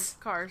And drive that's-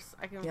 cars.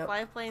 I can Yep.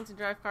 fly planes and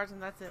drive cars, and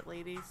that's it,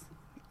 ladies.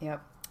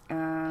 Yep.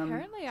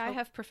 Apparently, I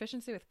have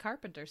proficiency with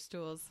carpenter's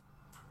tools.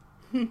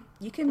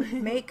 You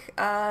can make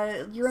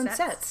your own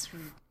sets.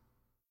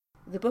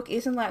 The book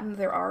is in Latin.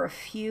 There are a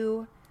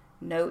few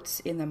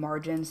notes in the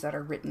margins that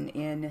are written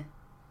in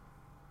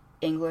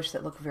English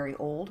that look very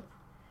old.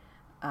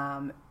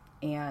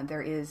 And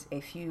there is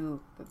a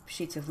few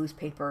sheets of loose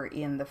paper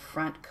in the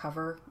front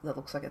cover that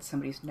looks like it's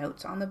somebody's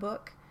notes on the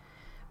book.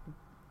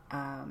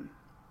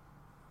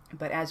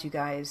 But as you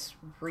guys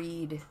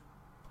read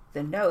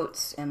the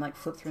notes and like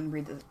flip through and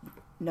read the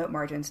note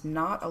margins,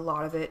 not a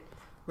lot of it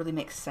really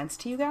makes sense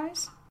to you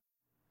guys.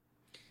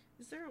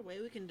 Is there a way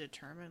we can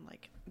determine,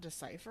 like,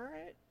 decipher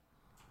it?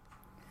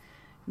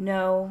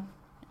 No.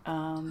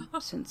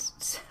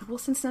 Since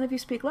none of you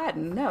speak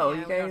Latin, no, Yeah,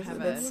 you we don't guys.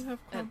 have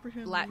That's,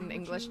 a Latin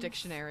English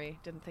dictionary.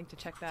 Didn't think to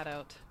check that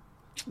out.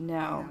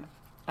 no.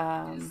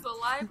 Is the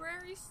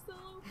library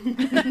still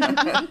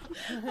open?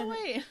 Oh,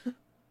 wait.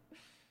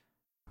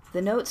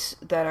 The notes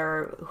that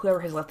are,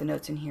 whoever has left the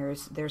notes in here,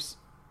 there's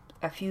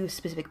a few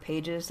specific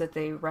pages that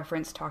they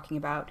reference talking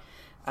about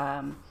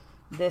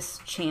this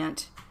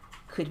chant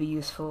could be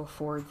useful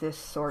for this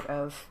sort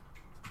of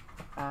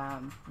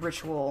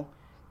ritual.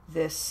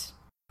 This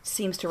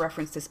seems to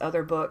reference this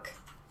other book.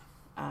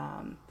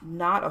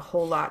 Not a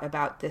whole lot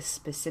about this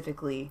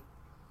specifically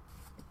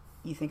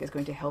you think is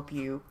going to help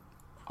you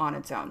on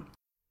its own.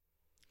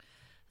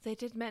 They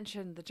did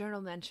mention, the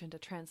journal mentioned a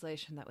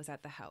translation that was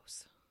at the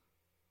house.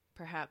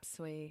 Perhaps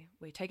we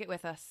take it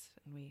with us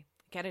and we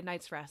get a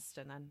night's rest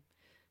and then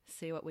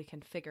see what we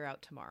can figure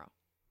out tomorrow.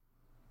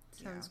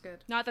 Sounds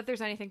good. Not that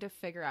there's anything to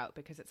figure out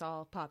because it's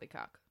all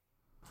poppycock.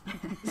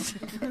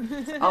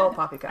 All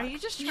poppycock. Are you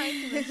just trying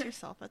to convince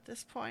yourself at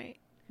this point?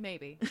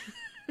 Maybe.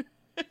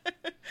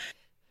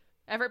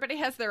 Everybody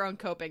has their own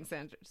coping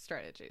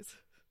strategies.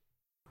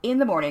 In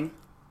the morning,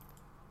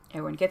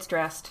 everyone gets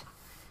dressed,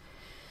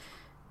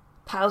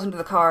 piles into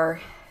the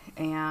car,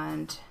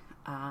 and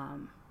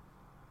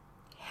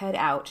head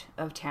out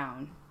of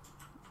town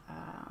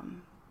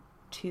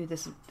to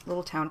this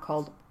little town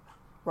called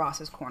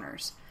Ross's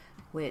Corners,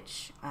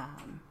 which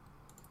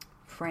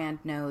Fran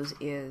knows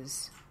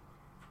is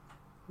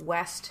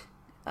west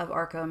of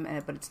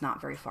Arkham, but it's not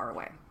very far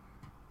away.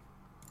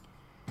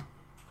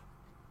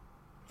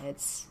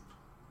 It's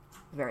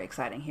very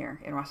exciting here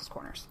in Ross's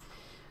Corners.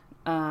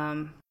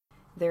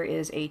 There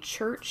is a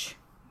church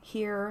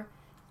here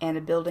and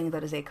a building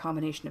that is a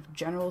combination of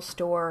general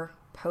store,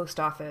 post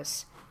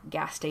office,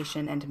 gas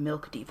station, and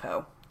milk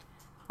depot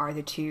are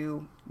the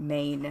two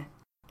main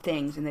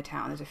things in the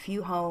town. There's a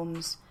few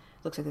homes.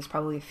 Looks like there's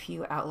probably a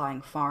few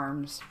outlying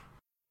farms.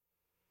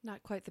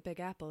 Not quite the Big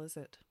Apple, is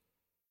it?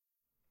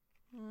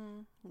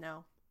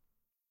 No.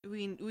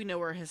 We know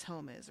where his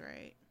home is,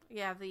 right?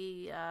 Yeah,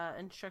 the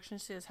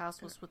instructions to his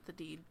house was with the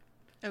deed.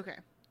 Okay.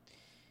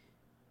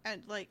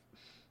 And, like,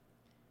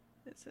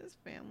 is his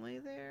family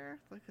there?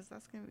 Because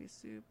that's going to be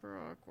super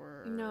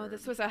awkward. No,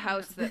 this was a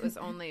house that was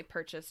only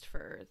purchased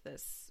for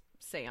this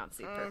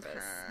seance-y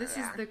purpose. This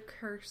is the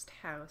cursed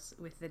house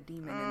with the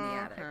demon in the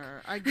attic.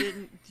 I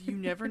didn't. You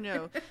never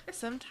know.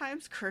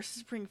 Sometimes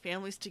curses bring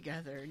families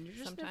together, and you're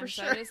just never Sometimes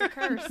sure. that is a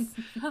curse.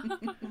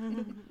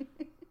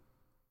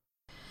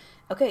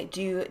 Okay,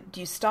 do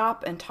you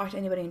stop and talk to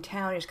anybody in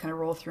town, or just kind of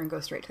roll through and go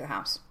straight to the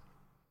house?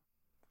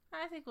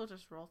 I think we'll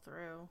just roll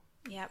through.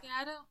 Yep. Yeah,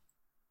 I don't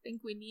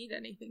think we need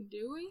anything,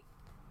 do we?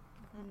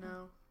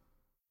 No.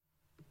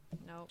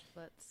 No,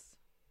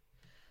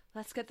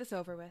 let's get this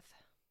over with.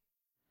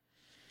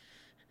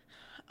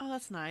 Oh,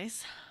 that's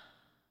nice.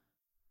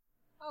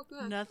 Oh,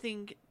 good.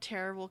 Nothing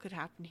terrible could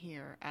happen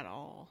here at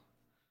all.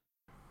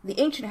 The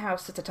ancient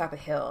house sits atop a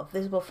hill,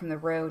 visible from the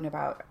road and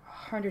about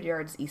 100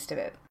 yards east of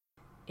it.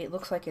 It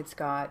looks like it's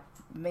got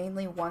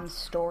mainly one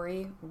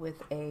story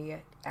with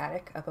a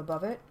attic up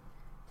above it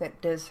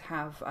that does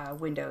have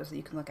windows that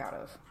you can look out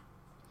of.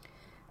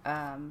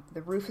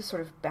 The roof is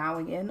sort of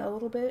bowing in a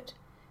little bit,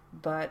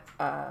 but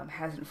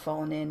hasn't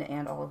fallen in,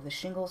 and all of the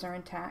shingles are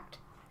intact.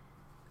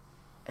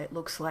 It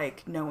looks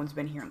like no one's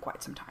been here in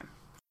quite some time.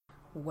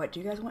 What do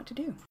you guys want to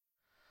do?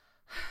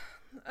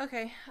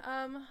 Okay,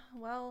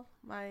 well,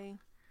 my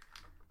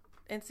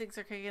instincts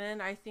are kicking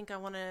in. I think I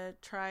want to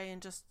try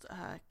and just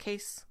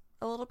case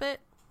a little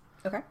bit.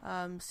 Okay.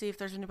 See if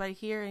there's anybody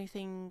here,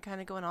 anything kind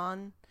of going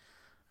on,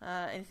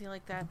 anything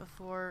like that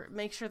before.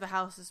 Make sure the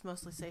house is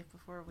mostly safe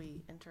before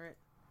we enter it.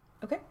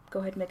 Okay, go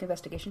ahead and make an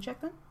investigation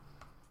check then.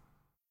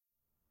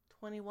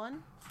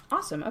 21.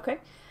 Awesome, okay.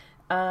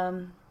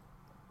 The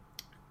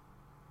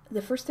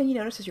first thing you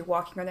notice as you're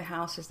walking around the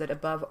house is that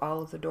above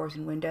all of the doors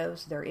and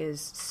windows there is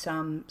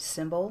some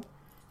symbol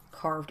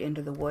carved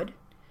into the wood.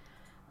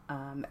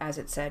 As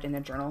it said in the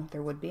journal,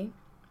 there would be.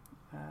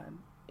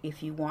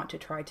 If you want to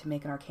try to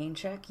make an arcane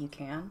check, you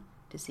can,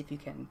 to see if you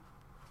can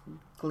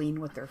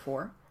glean what they're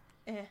for.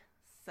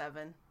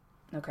 7.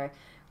 Okay.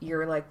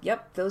 You're like,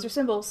 yep, those are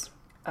symbols.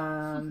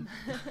 The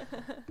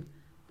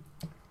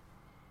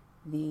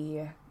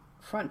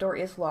front door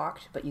is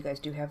locked, but you guys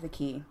do have the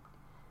key.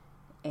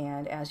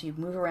 And as you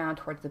move around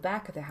towards the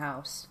back of the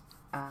house,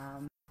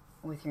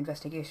 with your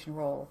investigation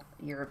roll,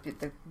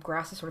 the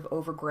grass is sort of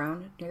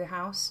overgrown near the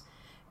house,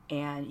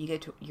 and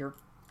you're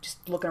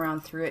just looking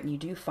around through it, and you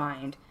do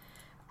find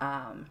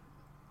a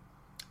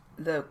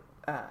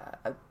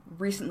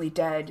recently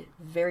dead,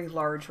 very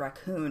large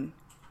raccoon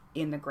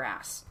in the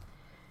grass.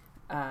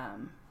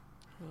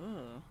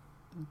 Ooh.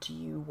 Do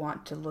you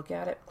want to look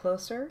at it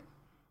closer?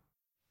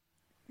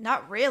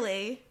 Not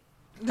really.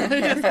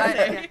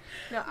 Yeah.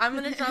 No, I'm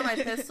gonna draw my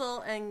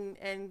pistol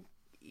and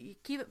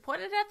keep it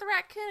pointed at the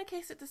raccoon in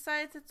case it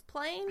decides it's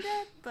playing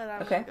dead. But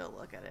I'm gonna go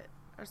look at it.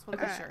 I just want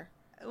to be sure.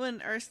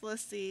 When Ursula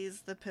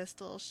sees the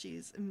pistol,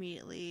 she's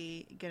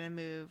immediately gonna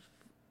move,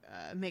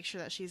 make sure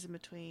that she's in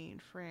between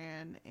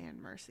Fran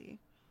and Mercy.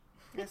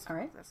 All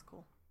right. That's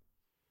cool.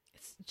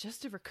 It's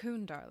just a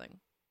raccoon, darling.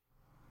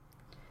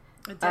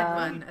 A dead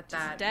one at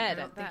that. dead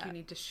I don't at think that. you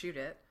need to shoot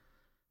it.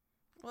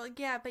 Well,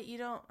 yeah, but you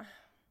don't.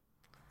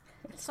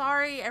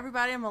 Sorry,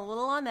 everybody. I'm a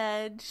little on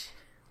edge.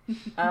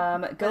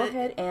 Go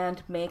ahead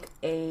and make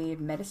a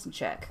medicine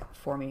check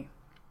for me.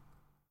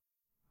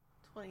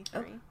 23.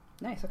 Oh,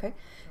 nice. Okay.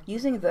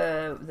 Using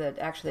the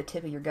actually the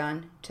tip of your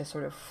gun to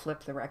sort of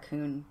flip the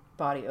raccoon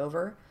body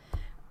over,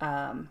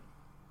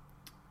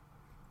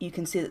 you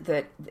can see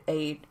that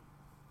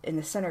in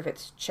the center of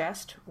its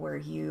chest, where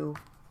you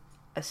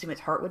assume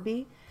its heart would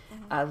be,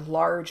 a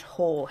large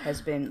hole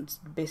has been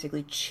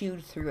basically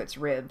chewed through its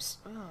ribs.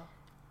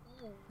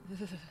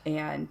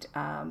 And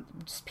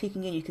just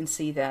peeking in, you can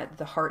see that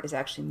the heart is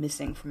actually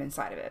missing from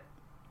inside of it.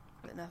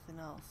 But nothing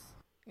else.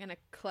 I'm gonna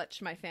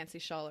clutch my fancy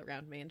shawl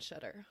around me and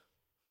shudder.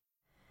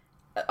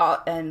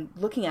 And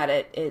looking at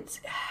it,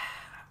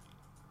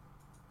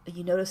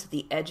 you notice that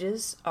the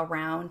edges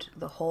around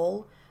the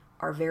hole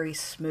are very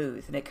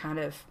smooth, and it kind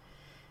of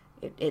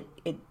it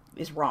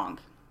is wrong.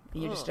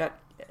 You just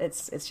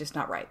it's just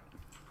not right.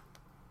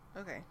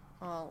 Okay.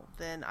 Well,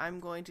 then I'm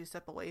going to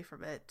step away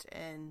from it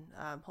and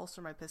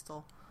holster my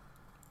pistol.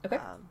 Okay.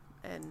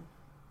 And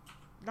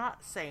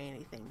not say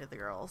anything to the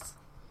girls.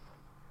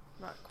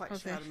 Not quite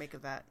sure how to make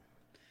of that.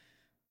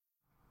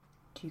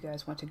 Do you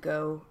guys want to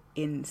go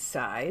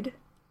inside?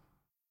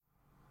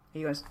 Are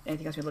you guys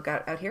anything else we look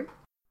out here?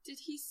 Did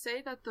he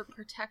say that the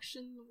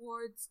protection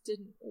wards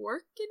didn't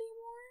work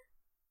anymore?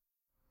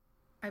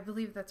 I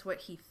believe that's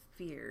what he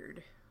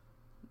feared.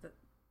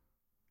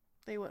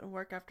 They wouldn't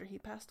work after he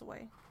passed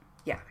away.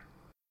 Yeah.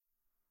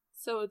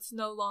 So it's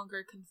no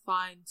longer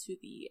confined to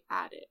the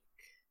attic.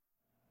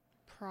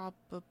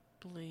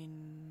 Probably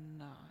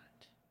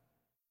not.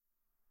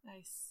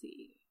 I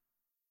see.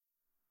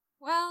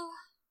 Well,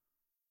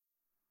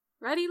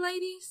 ready,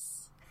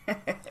 ladies?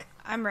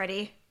 I'm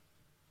ready.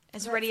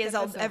 As ready as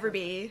I'll ever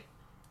be.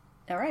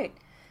 All right.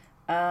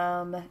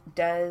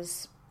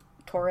 Does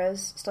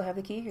Torres still have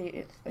the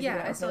key?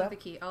 Yeah, I still have the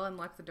key. I'll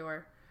unlock the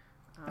door.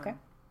 Okay.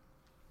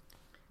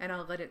 And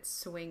I'll let it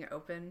swing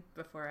open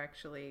before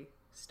actually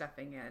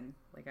stepping in.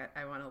 Like,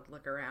 I want to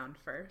look around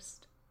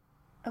first.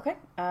 Okay.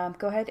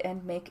 Go ahead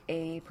and make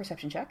a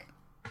perception check.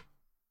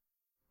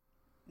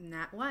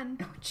 Nat 1.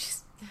 Oh,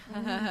 jeez.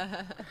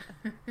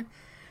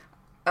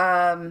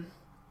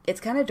 It's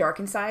kind of dark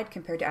inside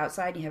compared to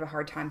outside. You have a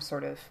hard time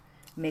sort of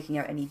making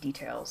out any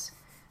details.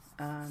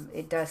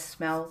 It does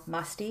smell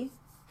musty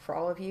for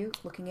all of you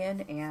looking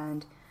in,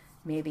 and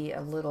maybe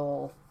a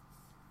little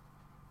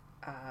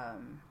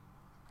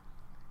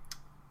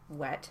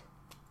wet.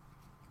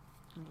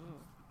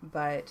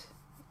 But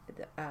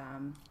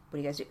what do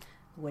you guys do?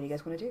 What do you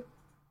guys want to do?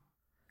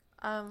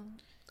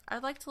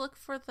 I'd like to look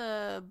for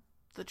the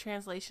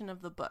translation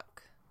of the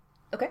book.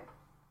 Okay.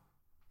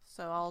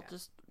 So I'll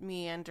just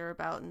meander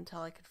about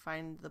until I could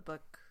find the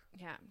book.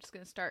 Yeah, I'm just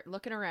gonna start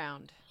looking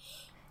around.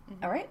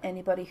 All right.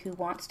 Anybody who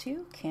wants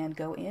to can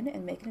go in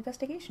and make an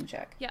investigation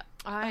check. Yep,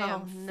 I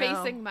am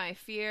facing my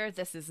fear.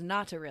 This is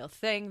not a real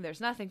thing.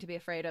 There's nothing to be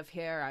afraid of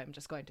here. I'm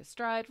just going to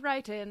stride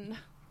right in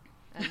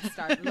and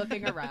start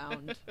looking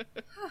around.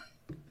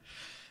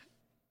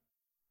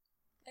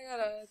 I got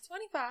a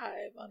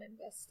 25 on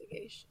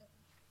investigation.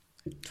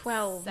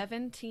 12.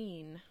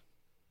 17.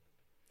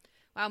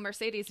 Wow,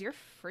 Mercedes, you're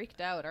freaked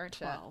out, aren't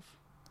you? 12.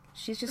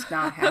 She's just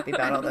not happy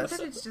about all I this.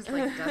 think that it's just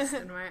like dust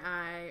in my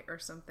eye or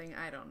something.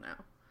 I don't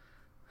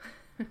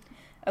know.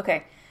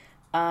 Okay.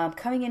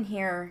 Coming in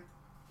here,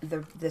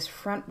 this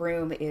front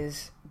room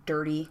is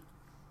dirty,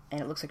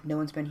 and it looks like no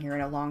one's been here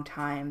in a long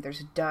time.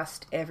 There's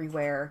dust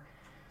everywhere.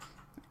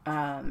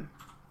 It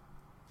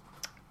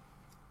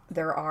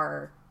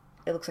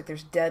looks like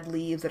there's dead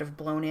leaves that have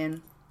blown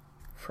in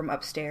from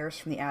upstairs,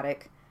 from the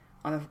attic,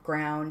 on the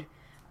ground.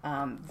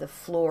 The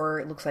floor,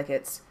 it looks like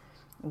it's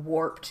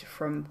warped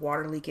from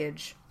water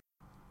leakage.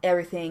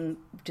 Everything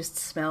just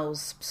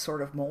smells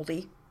sort of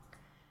moldy.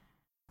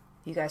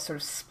 You guys sort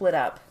of split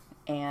up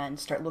and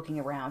start looking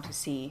around to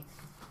see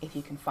if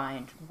you can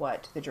find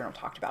what the journal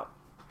talked about.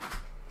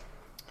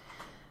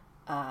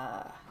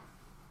 I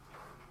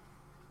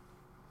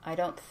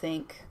don't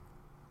think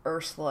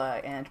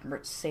Ursula and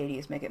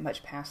Mercedes make it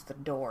much past the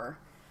door.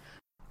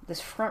 This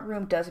front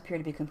room does appear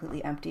to be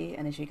completely empty,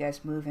 and as you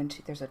guys move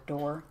into, there's a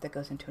door that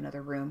goes into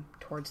another room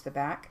towards the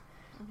back,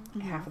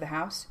 half of the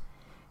house,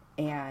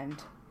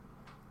 and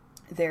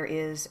there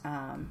is,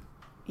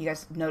 you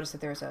guys notice that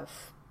there's a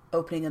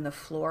opening in the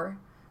floor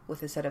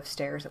with a set of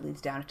stairs that leads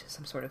down to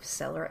some sort of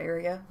cellar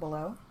area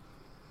below.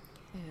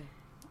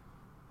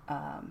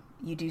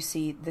 You do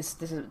see this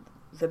is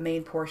the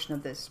main portion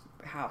of this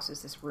house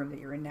is this room that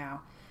you're in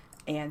now.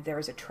 and there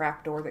is a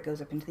trap door that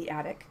goes up into the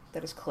attic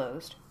that is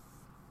closed.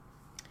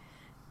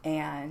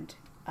 And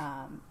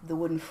the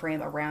wooden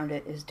frame around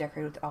it is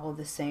decorated with all of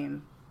the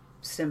same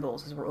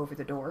symbols as were over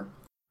the door.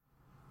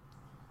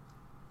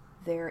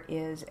 There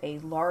is a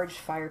large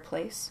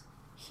fireplace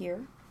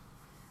here,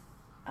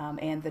 and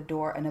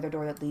another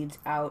door that leads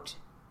out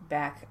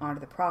back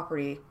onto the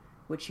property,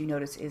 which you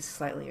notice is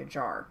slightly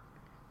ajar.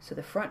 So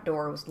the front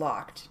door was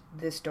locked.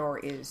 This door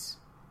is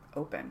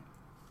open.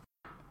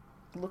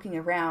 Looking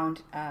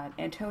around,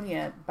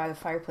 Antonia, by the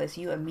fireplace,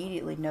 you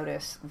immediately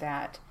notice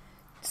that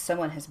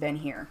someone has been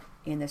here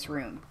in this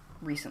room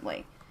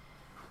recently.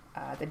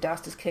 The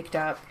dust is kicked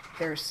up.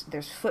 There's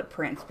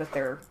footprints, but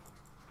they're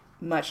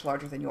much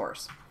larger than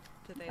yours.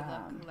 Do they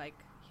look like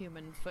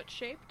human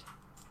foot-shaped?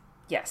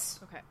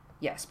 Yes. Okay.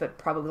 Yes, but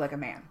probably like a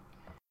man.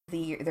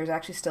 There's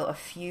actually still a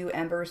few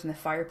embers in the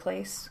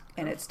fireplace,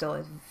 and it still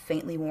is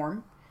faintly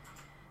warm.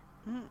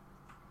 Mm.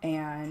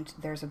 And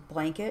there's a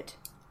blanket,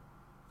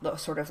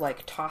 sort of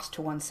like tossed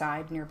to one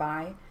side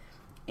nearby,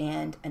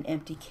 and an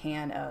empty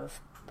can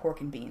of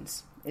pork and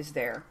beans is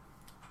there.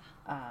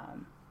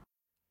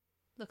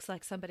 Looks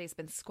like somebody's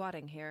been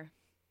squatting here.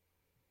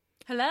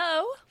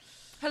 Hello?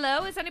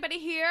 Hello? Is anybody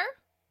here?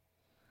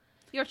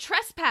 You're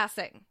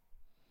trespassing.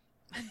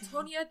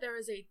 Antonia, there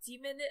is a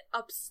demon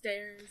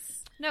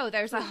upstairs. No,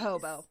 there's a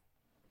hobo.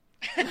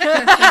 And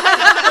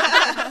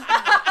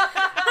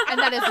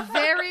that is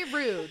very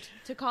rude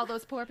to call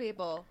those poor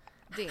people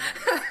demons.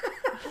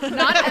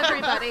 Not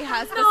everybody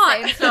has the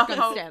same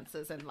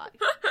circumstances in life.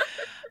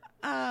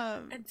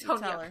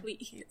 Antonia,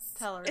 please.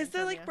 Tell her. Is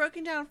there like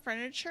broken down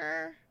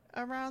furniture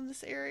around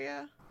this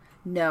area?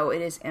 No,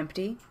 it is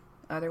empty.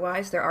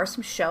 Otherwise, there are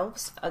some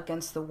shelves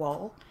against the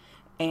wall.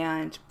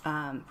 And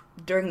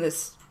during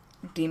this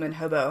demon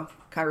hobo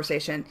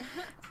conversation,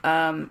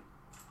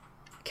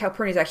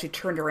 Calpurnia's actually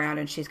turned around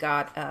and she's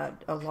got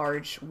a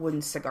large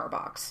wooden cigar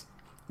box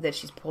that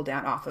she's pulled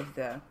down off of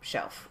the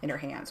shelf in her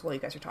hands while you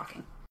guys are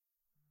talking.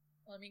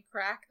 Let me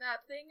crack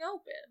that thing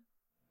open.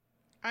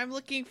 I'm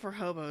looking for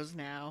hobos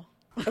now.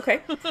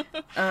 Okay.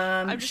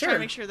 I'm just trying sure. to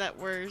make sure that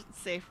we're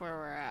safe where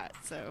we're at.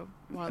 So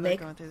while they're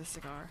going through the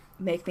cigar.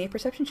 Make me a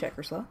perception check,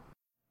 Ursula.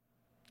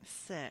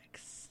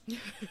 6.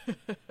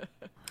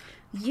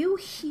 You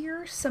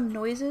hear some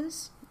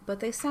noises, but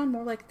they sound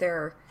more like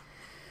they're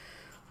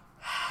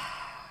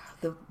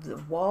the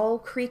wall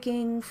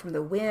creaking from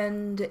the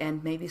wind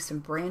and maybe some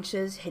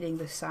branches hitting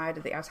the side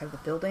of the outside of the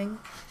building.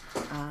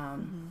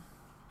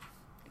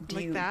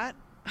 That?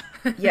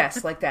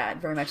 Yes, like that.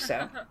 Very much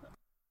so.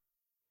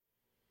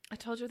 I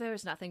told you there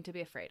was nothing to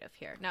be afraid of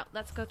here. Now,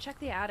 let's go check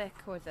the attic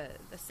or the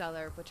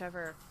cellar,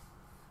 whichever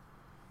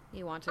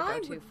you want to go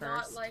to first. I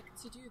would not like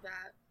to do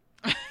that.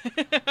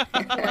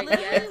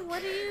 Lily,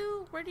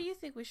 where do you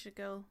think we should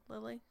go,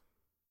 Lily?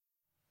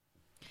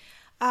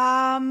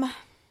 I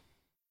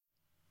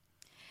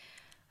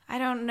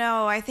don't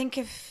know. I think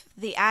if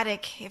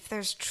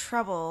there's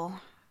trouble,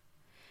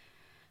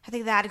 I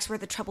think the attic's where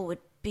the trouble would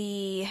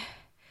be.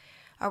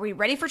 Are we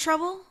ready for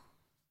trouble?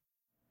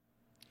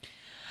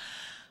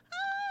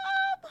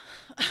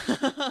 That's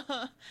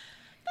a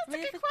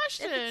good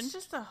question. If it's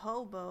just a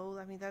hobo,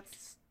 I mean,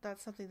 that's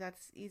something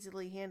that's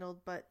easily handled,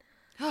 but...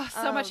 Oh,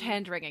 so much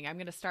hand-wringing. I'm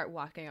going to start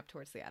walking up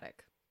towards the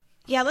attic.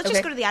 Yeah, let's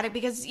just go to the attic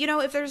because,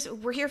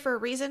 we're here for a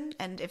reason,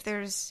 and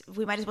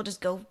we might as well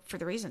just go for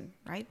the reason,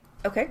 right?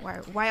 Okay.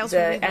 Why else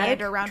would we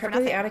meander around for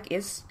nothing? The attic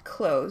is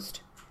closed.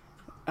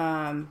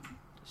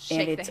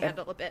 Shake the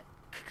handle a bit.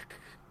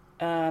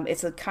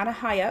 It's kind of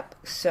high up,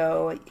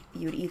 so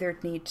you would either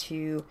need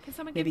to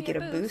maybe get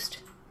a boost.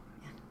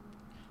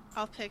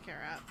 I'll pick her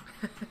up.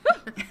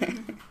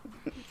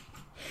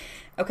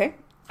 Okay.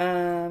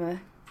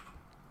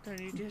 Do I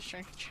need to do a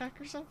strength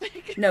check or something?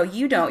 No,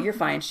 you don't. You're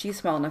fine. She's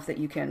small enough that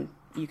you can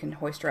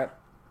hoist her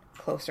up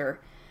closer.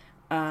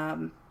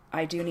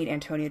 I do need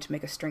Antonia to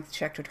make a strength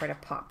check to try to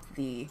pop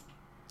the...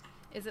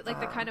 Is it like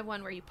the kind of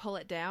one where you pull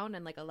it down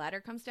and like a ladder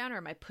comes down, or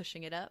am I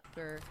pushing it up?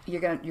 Or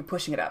you're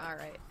pushing it up. All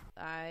right.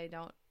 I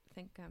don't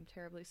think I'm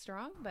terribly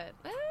strong, but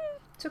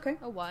it's okay.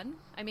 A 1.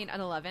 I mean, an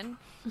 11.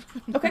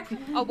 Okay.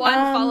 A 1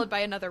 followed by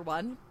another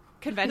 1,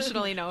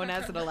 conventionally known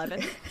as an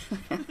 11.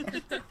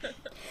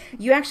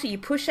 You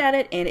push at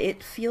it and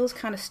it feels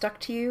kind of stuck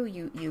to you.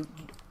 You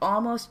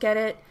almost get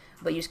it,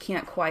 but you just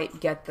can't quite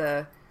get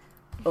the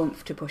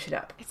oomph to push it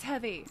up. It's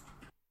heavy.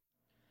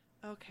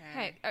 Okay.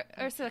 Hey,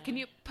 Ursula, can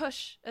you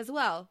push as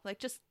well? Like,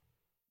 just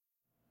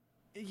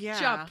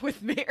jump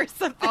with me or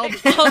something.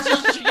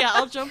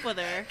 I'll jump with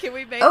her. Can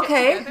we make it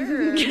together?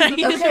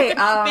 Okay,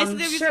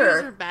 basically,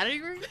 sure. Her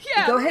battery ring?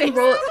 Yeah. Go ahead and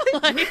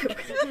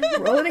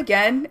roll it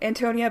again,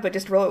 Antonia, but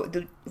just roll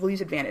it. We'll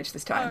use advantage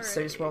this time,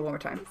 so just roll one more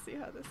time. Let's see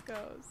how this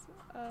goes.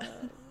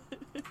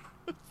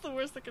 What's the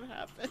worst that can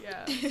happen?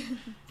 Yeah.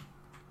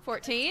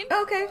 14?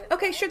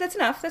 Okay, sure, that's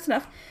enough.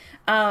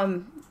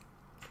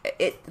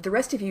 The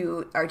rest of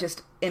you are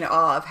just in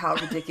awe of how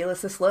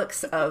ridiculous this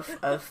looks,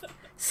 of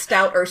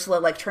stout Ursula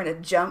like trying to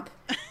jump,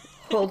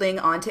 holding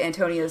onto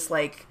Antonia's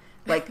like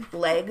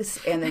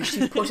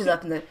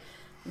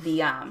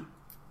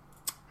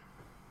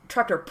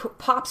trapdoor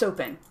pops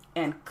open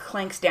and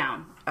clanks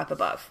down up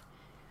above.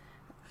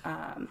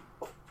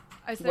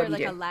 Is there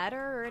like a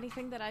ladder or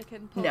anything that I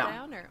can pull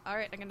down? Or all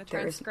right, I'm going to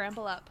try and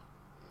scramble up.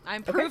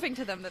 I'm proving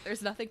to them that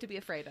there's nothing to be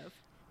afraid of.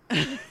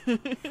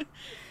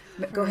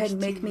 Go ahead and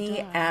make me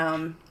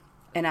an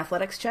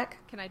athletics check.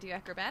 Can I do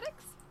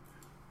acrobatics?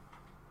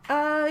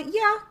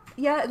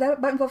 Yeah,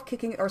 that might involve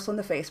kicking Ursula in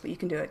the face, but you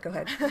can do it. Go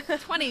ahead.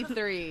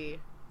 23.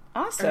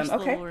 Awesome.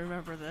 Ursula Okay. will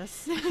remember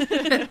this.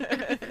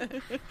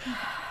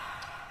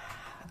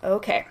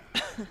 Okay.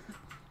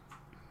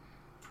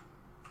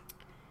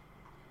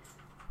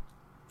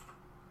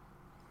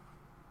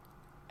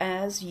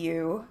 As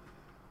you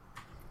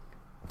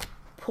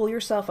pull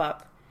yourself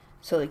up,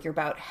 so like you're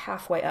about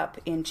halfway up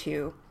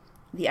into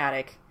the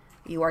attic,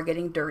 you are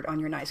getting dirt on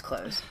your nice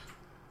clothes.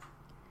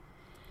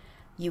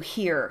 You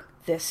hear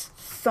this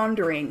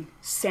thundering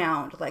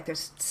sound, like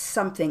there's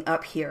something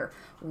up here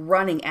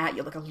running at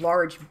you like a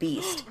large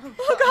beast.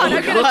 Oh god,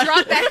 I'm gonna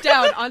drop back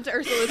down onto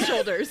Ursula's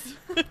shoulders.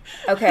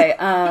 Okay,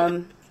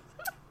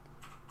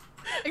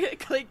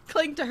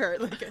 cling to her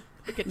like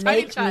a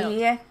tiny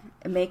child.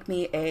 Make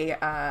me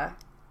a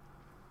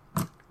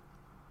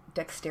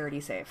dexterity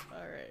save.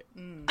 Alright.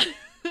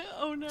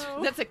 Oh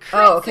no. That's a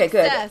crit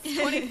success. Good.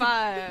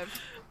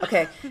 25.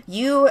 Okay,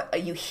 you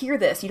hear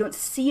this, you don't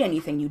see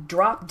anything, you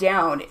drop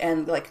down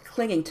and like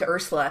clinging to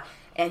Ursula,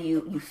 and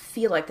you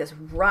feel like this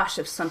rush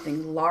of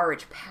something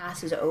large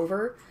passes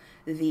over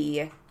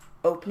the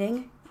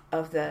opening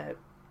of the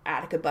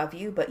attic above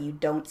you, but you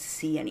don't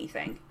see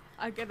anything.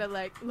 I'm gonna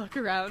like look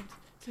around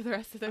to the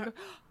rest of them.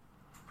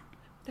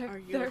 Are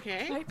you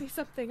okay? There might be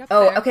something up there.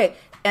 Oh, okay.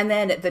 And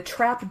then the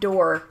trap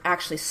door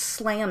actually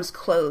slams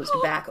closed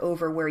back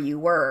over where you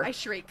were. I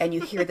shriek. And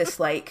you hear this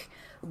like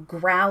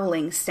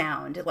growling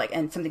sound, like,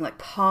 and something like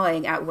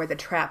pawing out where the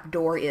trap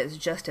door is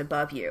just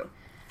above you.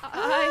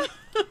 I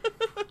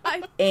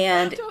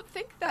And don't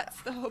think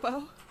that's the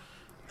hobo.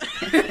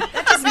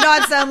 That does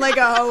not sound like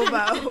a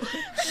hobo.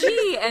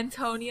 Gee,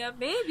 Antonia,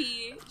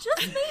 maybe,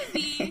 just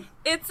maybe,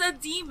 it's a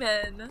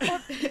demon. Or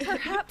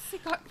perhaps he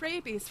got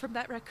rabies from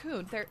that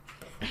raccoon. They're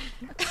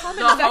a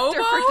common The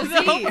vector hobo? for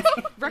disease.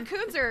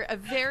 Raccoons are a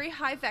very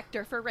high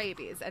vector for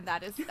rabies, and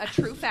that is a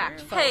true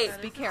fact, folks. Hey,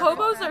 Be careful.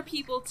 hobos are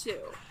people too.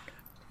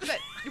 But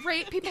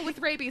people with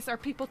rabies are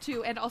people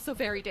too, and also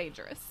very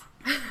dangerous.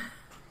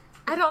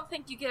 I don't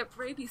think you get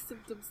rabies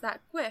symptoms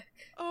that quick.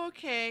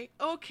 Okay,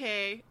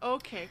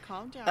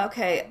 calm down.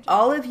 okay,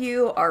 all of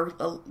you are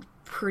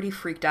pretty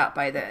freaked out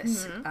by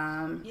this.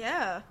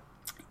 Yeah.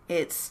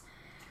 It's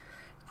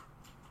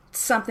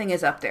something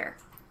is up there.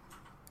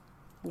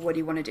 What do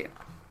you want to do?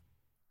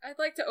 I'd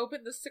like to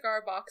open the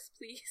cigar box,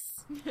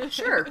 please.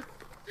 Sure.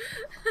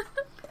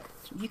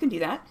 You can do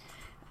that.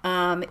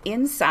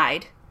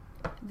 Inside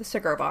the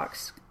cigar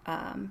box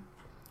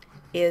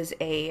is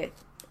a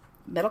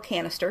metal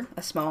canister,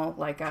 a small,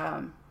 like,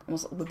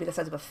 almost would be the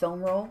size of a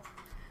film roll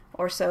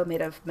or so,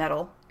 made of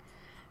metal.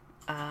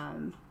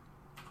 And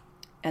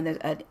there's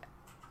an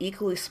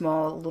equally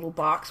small little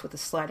box with a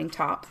sliding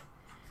top.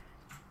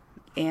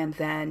 And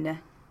then,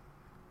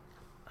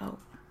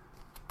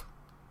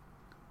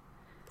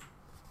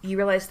 you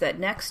realize that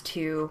next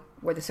to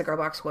where the cigar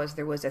box was,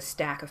 there was a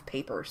stack of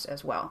papers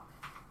as well.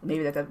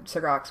 Maybe that the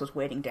cigar box was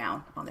waiting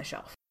down on the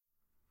shelf.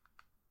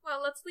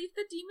 Well, let's leave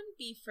the demon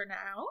be for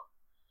now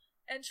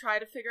and try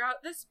to figure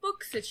out this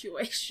book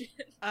situation.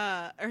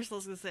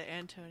 Ursula's gonna sit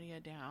Antonia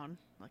down.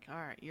 Like,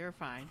 alright, you're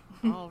fine.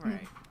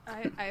 Alright.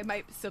 I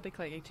might still be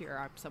clinging to your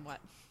arm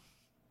somewhat.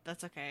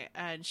 That's okay.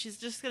 And she's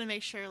just gonna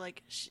make sure,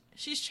 like,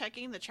 she's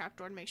checking the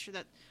trapdoor to make sure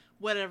that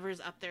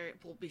whatever's up there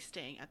will be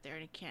staying up there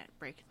and it can't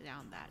break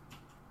down that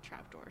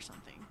trapdoor or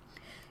something.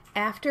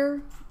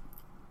 After,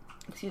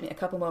 a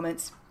couple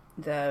moments,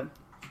 the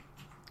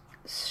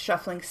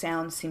shuffling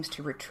sound seems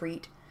to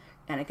retreat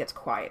and it gets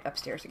quiet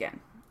upstairs again.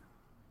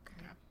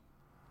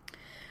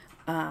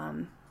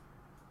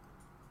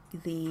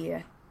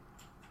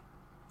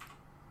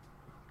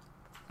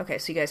 Okay,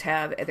 so you guys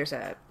have, there's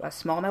a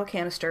small metal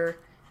canister,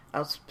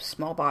 a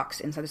small box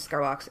inside the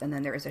cigar box, and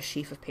then there is a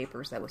sheaf of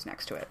papers that was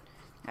next to it.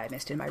 I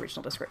missed in my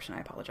original description,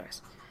 I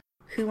apologize.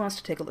 Who wants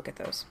to take a look at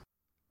those?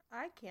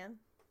 I can.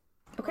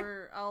 Okay.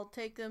 Or I'll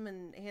take them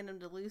and hand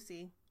them to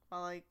Lucy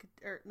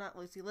not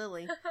Lucy,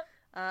 Lily,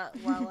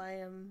 while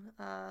I am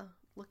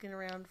looking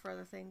around for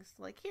other things.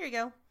 Like, here you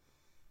go.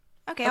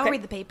 Okay, I'll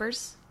read the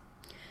papers.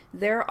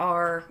 There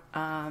are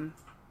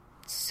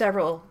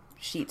several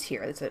sheets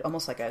here. It's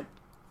almost like a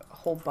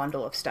whole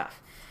bundle of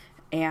stuff.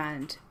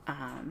 And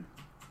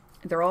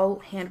they're all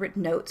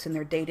handwritten notes, and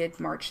they're dated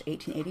March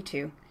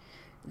 1882.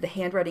 The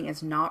handwriting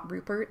is not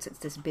Rupert's. It's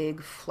this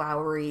big,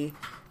 flowery,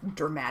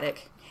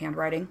 dramatic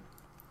handwriting.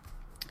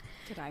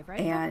 Did I write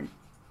And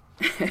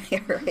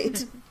yeah,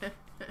 right.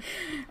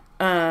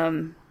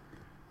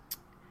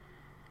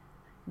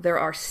 There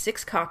are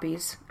 6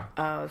 copies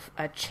of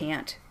a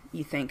chant.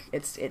 You think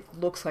it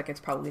looks like it's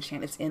probably a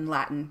chant. It's in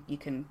Latin. You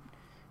can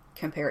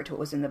compare it to what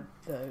was in the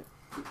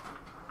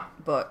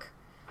book.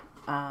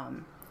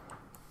 And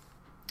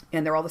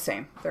they're all the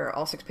same. They're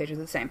all 6 pages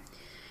are the same.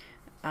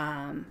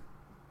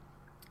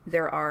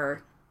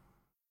 The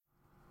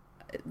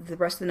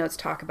rest of the notes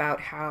talk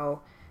about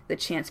how the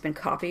chant's been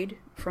copied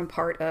from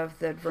part of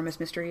the Vermis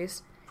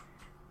Mysteries,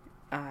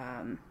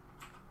 and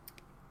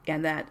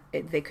that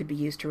they could be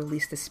used to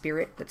release the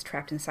spirit that's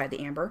trapped inside the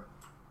amber.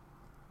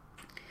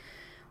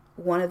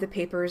 One of the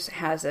papers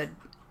has that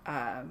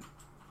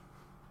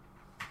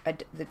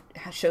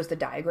shows the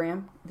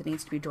diagram that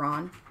needs to be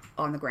drawn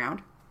on the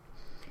ground,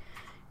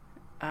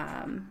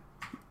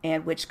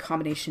 and which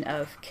combination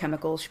of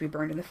chemicals should be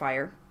burned in the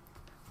fire.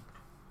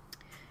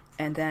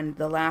 And then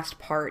the last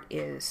part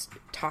is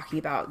talking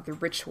about the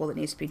ritual that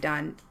needs to be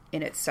done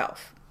in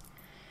itself.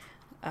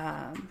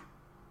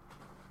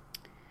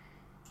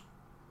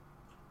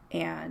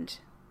 And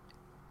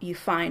you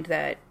find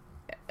that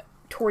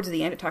towards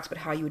the end it talks about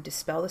how you would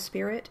dispel the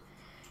spirit,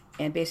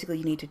 and basically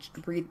you need to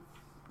read,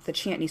 the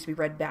chant needs to be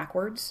read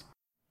backwards.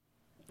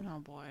 Oh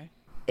boy.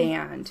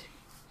 And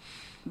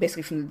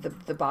basically from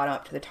the bottom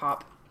up to the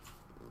top.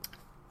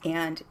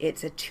 And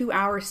it's a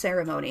 2-hour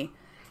ceremony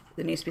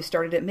that needs to be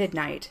started at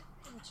midnight.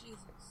 Oh,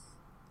 Jesus.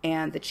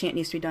 And the chant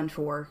needs to be done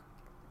for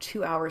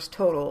 2 hours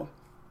total,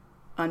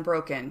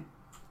 unbroken,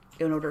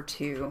 in order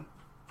to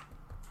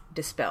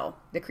dispel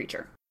the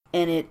creature.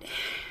 And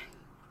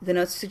the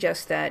notes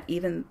suggest that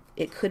even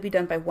it could be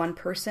done by one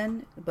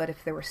person, but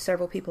if there were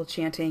several people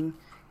chanting,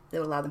 it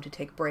would allow them to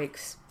take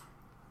breaks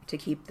to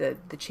keep the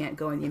chant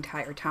going the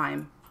entire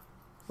time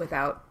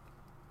without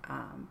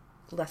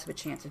less of a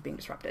chance of being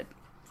disrupted.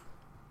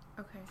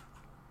 Okay.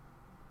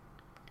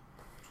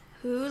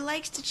 Who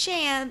likes to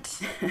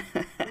chant?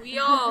 We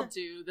all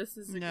do. This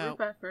is a No.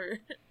 group effort.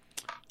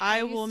 I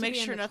used will to make be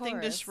in sure the nothing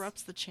chorus.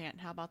 disrupts the chant.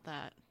 How about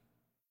that?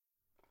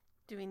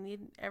 Do we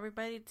need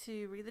everybody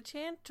to read the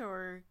chant,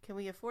 or can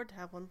we afford to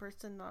have one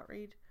person not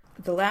read?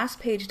 The last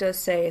page does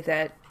say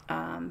that,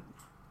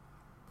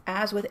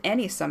 as with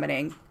any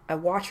summoning, a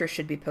watcher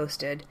should be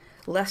posted,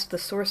 lest the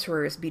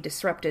sorcerers be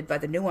disrupted by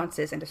the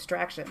nuances and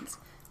distractions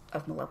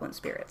of malevolent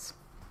spirits.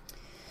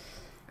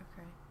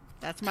 Okay.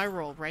 That's my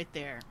role right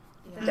there.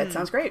 Yeah. That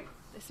sounds great.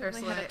 They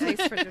certainly Ursula, have a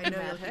taste for I doing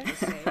know you'll magic. get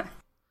to say.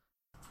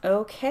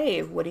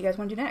 Okay, what do you guys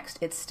want to do next?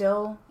 It's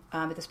still,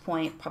 at this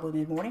point, probably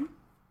mid-morning.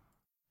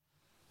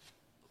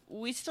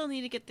 We still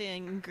need to get the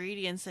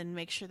ingredients and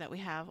make sure that we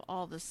have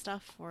all the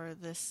stuff for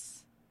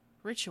this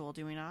ritual,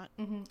 do we not?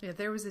 Mm-hmm. Yeah,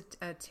 there was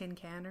a tin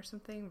can or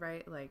something,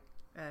 right? Like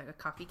a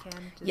coffee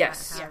can. Does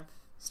Yes. that have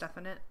stuff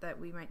in it that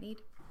we might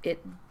need?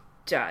 It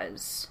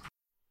does.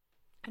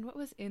 And what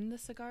was in the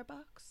cigar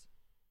box?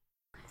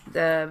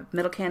 The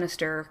metal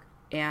canister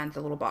and the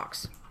little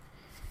box.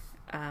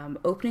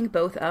 Opening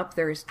both up,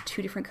 there's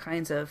 2 different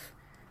kinds of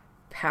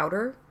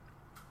powder.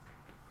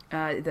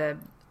 The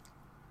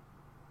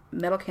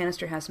metal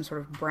canister has some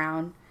sort of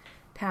brown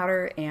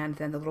powder, and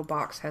then the little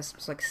box has some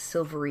like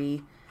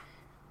silvery,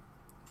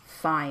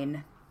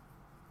 fine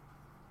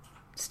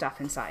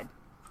stuff inside.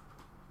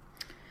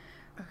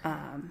 Okay.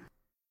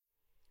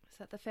 Is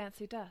that the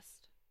fancy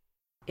dust?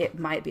 It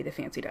might be the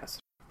fancy dust.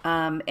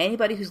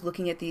 Anybody who's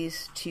looking at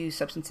these 2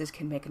 substances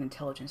can make an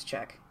intelligence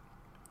check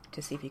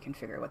to see if you can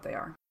figure out what they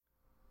are.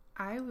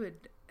 I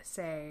would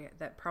say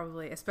that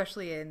probably,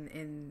 especially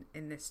in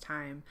this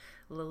time,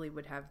 Lily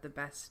would have the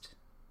best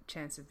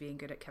chance of being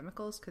good at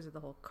chemicals because of the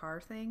whole car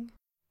thing.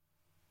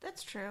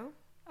 That's true.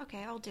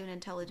 Okay, I'll do an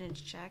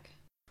intelligence check.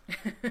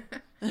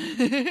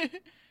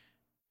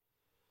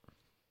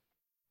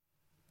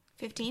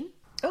 15.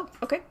 Oh,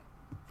 okay.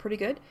 Pretty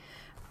good.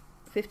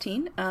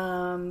 15.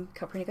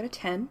 Calpurnia got a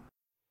 10.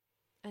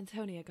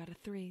 Antonia got a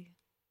 3.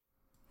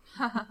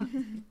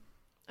 I'm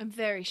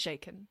very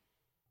shaken.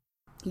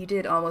 You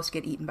did almost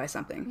get eaten by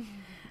something.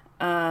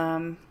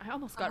 I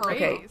almost got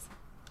Okay. rabies.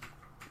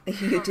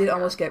 You did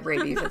almost get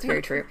rabies. That's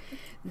very true.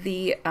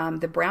 The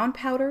brown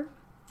powder,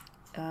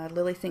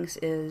 Lily thinks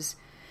is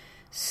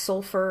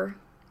sulfur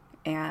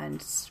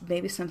and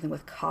maybe something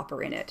with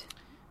copper in it.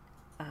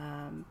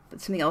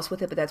 But something else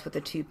with it, but that's what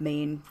the 2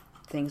 main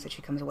things that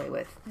she comes away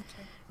with. Okay.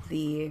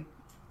 The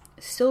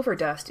silver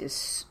dust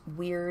is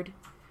weird.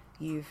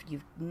 You've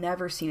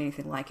never seen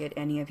anything like it,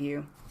 any of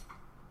you.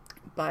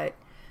 But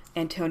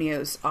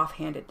Antonia's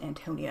offhanded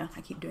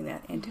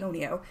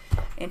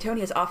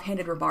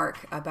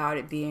remark about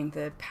it being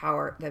the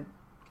powder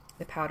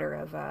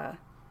of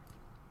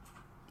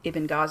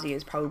Ibn Ghazi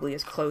is probably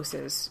as close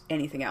as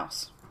anything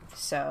else.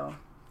 So,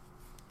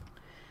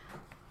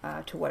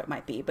 to what it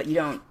might be, but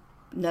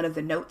none of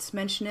the notes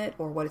mention it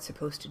or what it's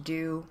supposed to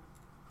do,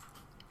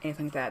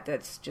 anything like that.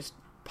 That's just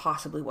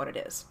possibly what it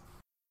is.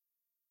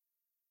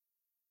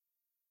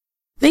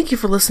 Thank you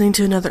for listening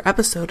to another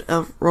episode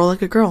of Roll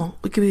Like a Girl.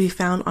 We can be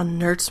found on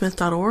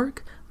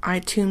nerdsmith.org,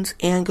 iTunes,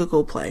 and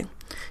Google Play.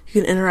 You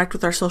can interact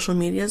with our social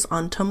medias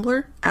on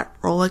Tumblr at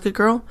Roll Like a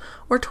Girl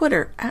or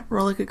Twitter at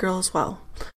Roll Like a Girl as well.